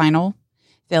is not final.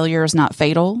 Failure is not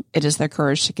fatal. It is the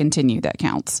courage to continue that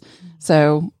counts.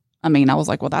 So, I mean, I was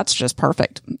like, well, that's just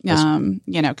perfect.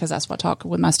 Because that's what I talk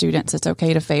with my students. It's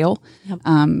okay to fail. Yep.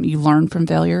 You learn from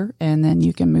failure, and then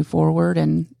you can move forward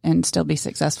and still be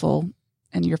successful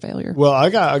in your failure. Well, I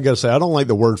got to say, I don't like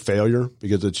the word failure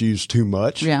because it's used too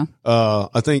much. Yeah.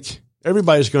 I think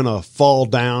everybody's going to fall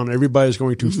down. Everybody's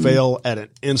going to fail at an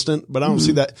instant, but I don't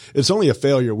see that. It's only a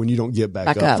failure when you don't get back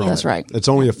up from That's it. right. It's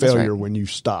only a failure when you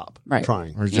stop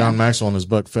trying. Or John Maxwell in his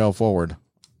book, Fail Forward.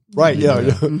 Right.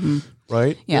 Yeah.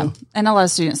 Right. Yeah. And a lot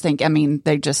of students think, I mean,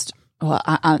 they just,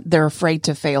 they're afraid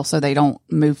to fail, so they don't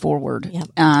move forward. Yep.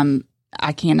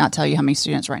 I cannot tell you how many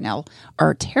students right now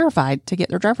are terrified to get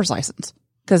their driver's license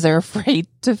because they're afraid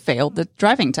to fail the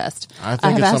driving test. I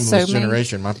think it's some of this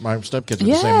generation. My stepkids are the same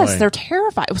way. Yes, they're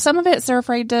terrified. Some of it's they're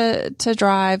afraid to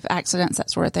drive, accidents, that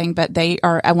sort of thing. But they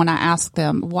are. When I ask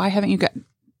them, why haven't you gotten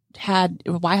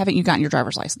your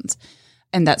driver's license?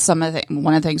 And that's one of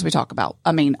the things we talk about.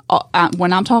 I mean,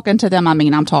 when I'm talking to them,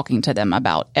 I'm talking to them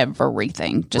about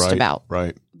everything, just about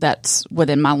that's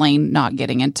within my lane, not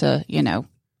getting into,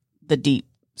 the deep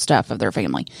stuff of their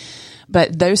family.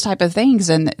 But those type of things,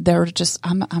 and they're just,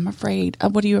 I'm afraid.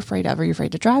 What are you afraid of? Are you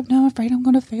afraid to drive? No, I'm afraid I'm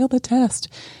going to fail the test.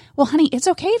 Well, honey, it's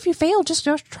okay if you fail. Just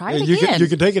try it again. You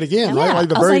can take it again, right? Like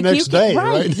the very next day,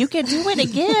 right? You can do it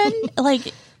again.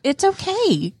 Like, it's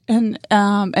okay. And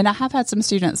I have had some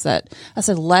students that I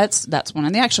said, that's one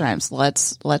of the action items.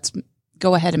 Let's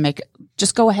go ahead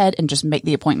and just make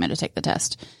the appointment to take the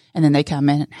test. And then they come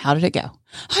in, how did it go?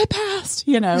 I passed,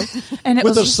 and it with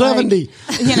was a 70,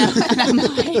 and I'm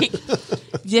like,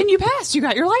 then you passed, you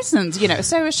got your license,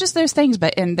 so it's just those things.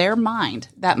 But in their mind,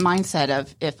 that mindset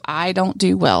of if I don't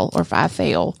do well or if I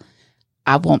fail,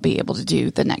 I won't be able to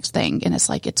do the next thing. And it's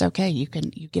like, it's okay. You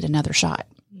get another shot.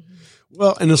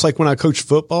 Well, and it's like when I coached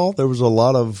football, there was a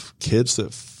lot of kids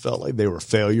that felt like they were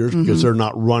failures because they're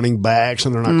not running backs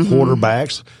and they're not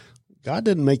quarterbacks. God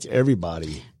didn't make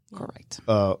everybody correct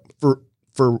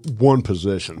for one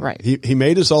position. Right. He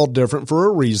made us all different for a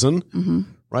reason.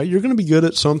 Right. You're going to be good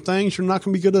at some things. You're not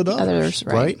going to be good at others.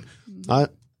 Right.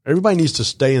 Everybody needs to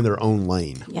stay in their own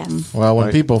lane. Yes. Well,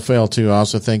 when people fail too, I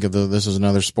also think of this is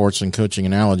another sports and coaching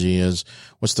analogy is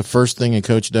what's the first thing a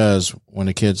coach does when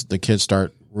the kids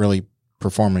start really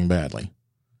performing badly?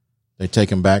 They take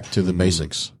them back to the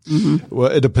basics.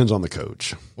 Well, it depends on the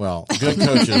coach. Well, good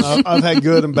coaches. I've had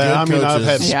good and bad. Good I've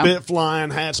had coaches. spit flying,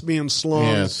 hats being slung.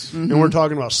 Yes. And we're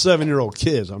talking about 7-year-old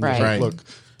kids. I'm just like, look,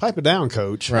 pipe it down,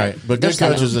 coach. Right. But good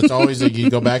coaches, it's always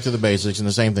you go back to the basics, and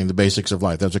the same thing, the basics of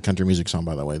life. That's a country music song,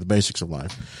 by the way. The basics of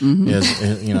life is,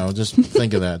 just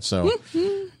think of that. So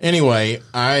anyway,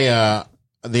 the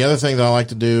other thing that I like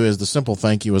to do is the simple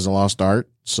thank you is a lost art.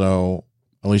 So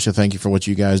Alicia, thank you for what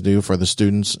you guys do for the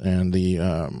students and the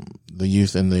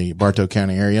youth in the Bartow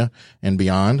County area and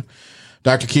beyond.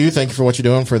 Dr. Q, thank you for what you're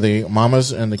doing for the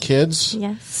mamas and the kids.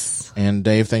 Yes. And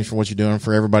Dave, thanks for what you're doing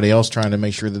for everybody else trying to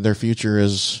make sure that their future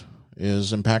is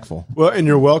impactful. Well, and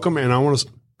you're welcome. And I want to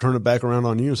turn it back around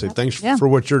on you and say thanks for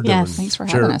what you're doing. Thanks for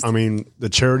having us. I mean, the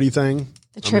charity thing.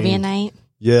 The trivia night.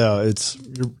 Yeah,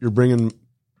 you're bringing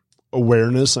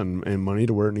awareness and money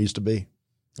to where it needs to be.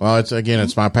 Well,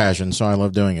 it's my passion, so I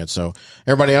love doing it. So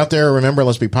everybody out there, remember,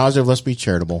 let's be positive, let's be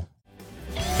charitable.